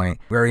this point,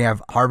 where we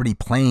have Parvati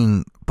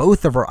playing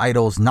both of her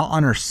idols, not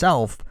on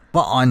herself,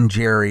 but on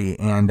Jerry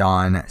and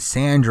on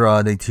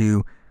Sandra, the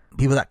two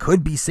people that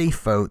could be safe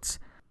votes.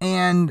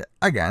 And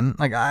again,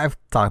 like I've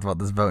talked about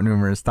this vote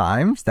numerous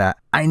times, that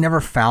I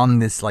never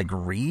found this like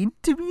read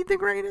to be the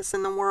greatest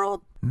in the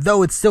world,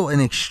 though it's still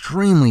an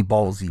extremely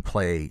ballsy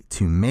play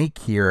to make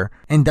here,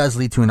 and does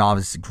lead to an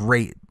obvious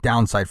great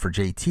downside for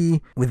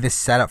JT, with this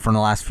setup from the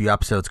last few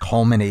episodes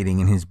culminating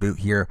in his boot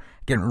here.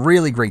 Again,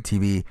 really great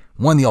TV,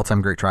 one of the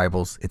all-time great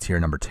tribals. It's here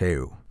number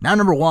 2. Now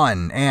number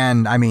 1,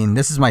 and I mean,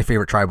 this is my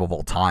favorite tribal of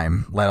all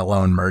time, let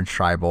alone merged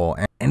tribal,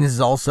 and this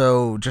is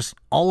also just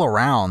all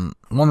around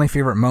one of my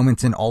favorite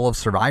moments in all of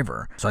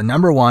Survivor. So at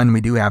number 1,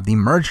 we do have the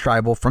merged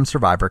tribal from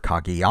Survivor,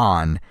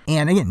 Cagayan.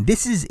 And again,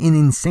 this is an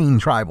insane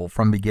tribal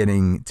from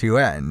beginning to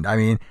end. I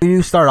mean, we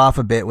do start off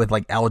a bit with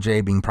like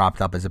LJ being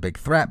propped up as a big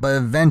threat, but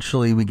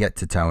eventually we get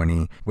to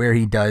Tony, where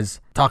he does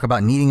talk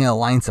about needing an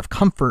alliance of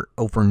comfort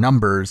over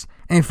numbers,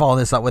 and follow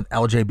this up with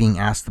LJ being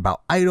asked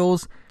about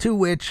idols, to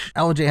which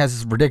LJ has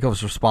this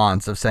ridiculous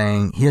response of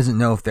saying he doesn't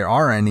know if there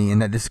are any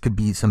and that this could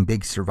be some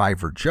big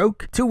Survivor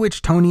joke, to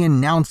which Tony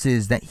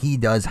announces that he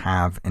does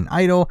have an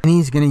idol and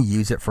he's going to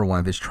use it for one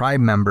of his tribe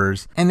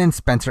members, and then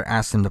Spencer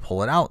asks him to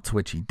pull it out, to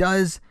which he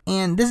does.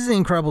 And this is an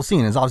incredible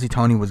scene, as obviously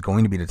Tony was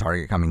going to be the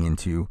target coming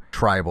into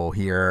tribal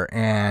here,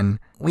 and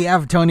we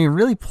have Tony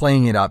really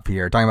playing it up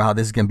here, talking about how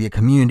this is going to be a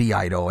community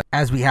idol,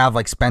 as we have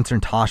like Spencer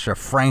and Tasha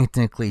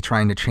frantically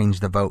trying to change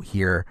the vote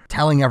here,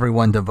 telling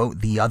everyone to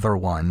vote the other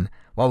one,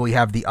 while we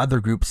have the other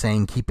group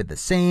saying keep it the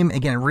same.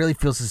 Again, it really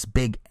feels this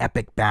big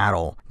epic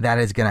battle that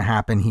is going to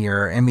happen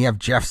here, and we have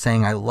Jeff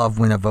saying, "I love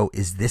when a vote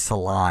is this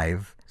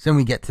alive." So then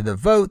we get to the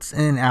votes,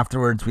 and then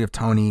afterwards we have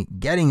Tony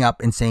getting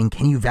up and saying,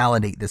 "Can you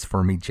validate this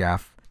for me,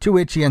 Jeff?" To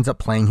which he ends up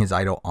playing his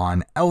idol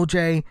on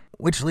LJ,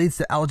 which leads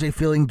to LJ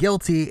feeling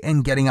guilty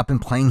and getting up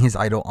and playing his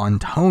idol on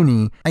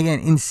Tony. Again,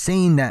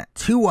 insane that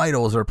 2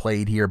 idols are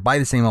played here by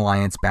the same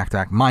alliance back to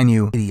back. Mind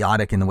you,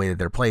 idiotic in the way that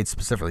they're played,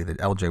 specifically the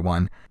LJ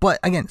one. But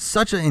again,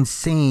 such an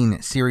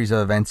insane series of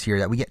events here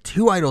that we get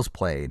 2 idols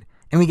played,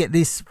 and we get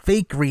this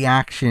fake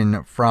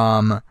reaction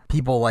from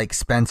people like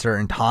Spencer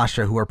and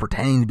Tasha who are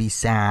pretending to be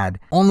sad,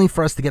 only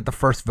for us to get the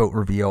first vote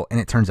reveal,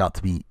 and it turns out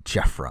to be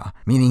Jeffra,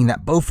 meaning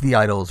that both the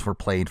idols were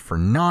played for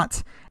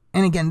naught.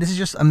 And again, this is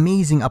just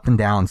amazing up and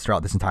downs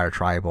throughout this entire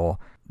tribal.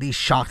 These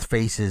shocked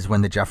faces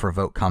when the Jeffra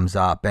vote comes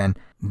up, and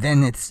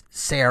then it's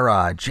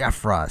Sarah,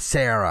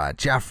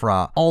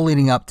 Jeffra, all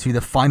leading up to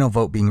the final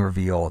vote being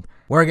revealed.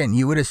 Where again,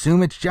 you would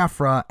assume it's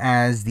Jeffra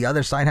as the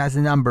other side has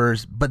the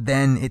numbers, but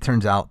then it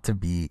turns out to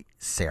be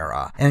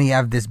Sarah. And you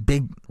have this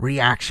big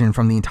reaction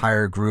from the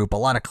entire group, a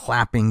lot of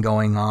clapping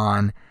going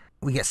on.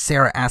 We get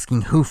Sarah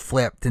asking who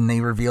flipped, and they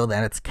reveal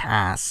that it's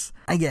Cass.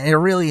 Again, a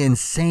really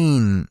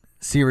insane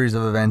series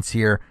of events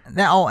here.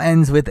 That all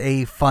ends with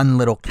a fun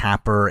little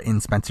capper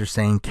in Spencer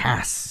saying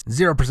Cass,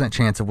 0%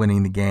 chance of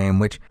winning the game,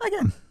 which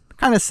again,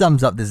 kind of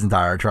sums up this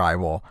entire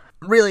tribal.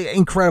 Really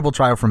incredible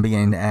tribal from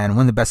beginning to end.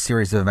 One of the best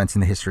series of events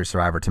in the history of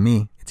Survivor. To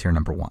me, it's here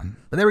number 1.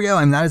 But there we go,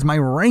 and that is my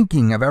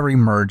ranking of every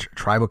merged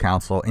tribal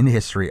council in the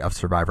history of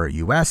Survivor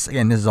US.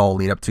 Again, this is all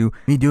lead up to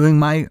me doing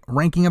my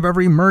ranking of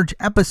every merge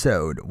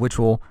episode, which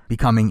will be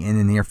coming in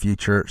the near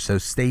future, so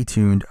stay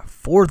tuned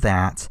for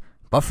that.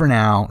 But for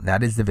now,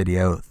 that is the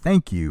video.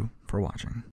 Thank you for watching.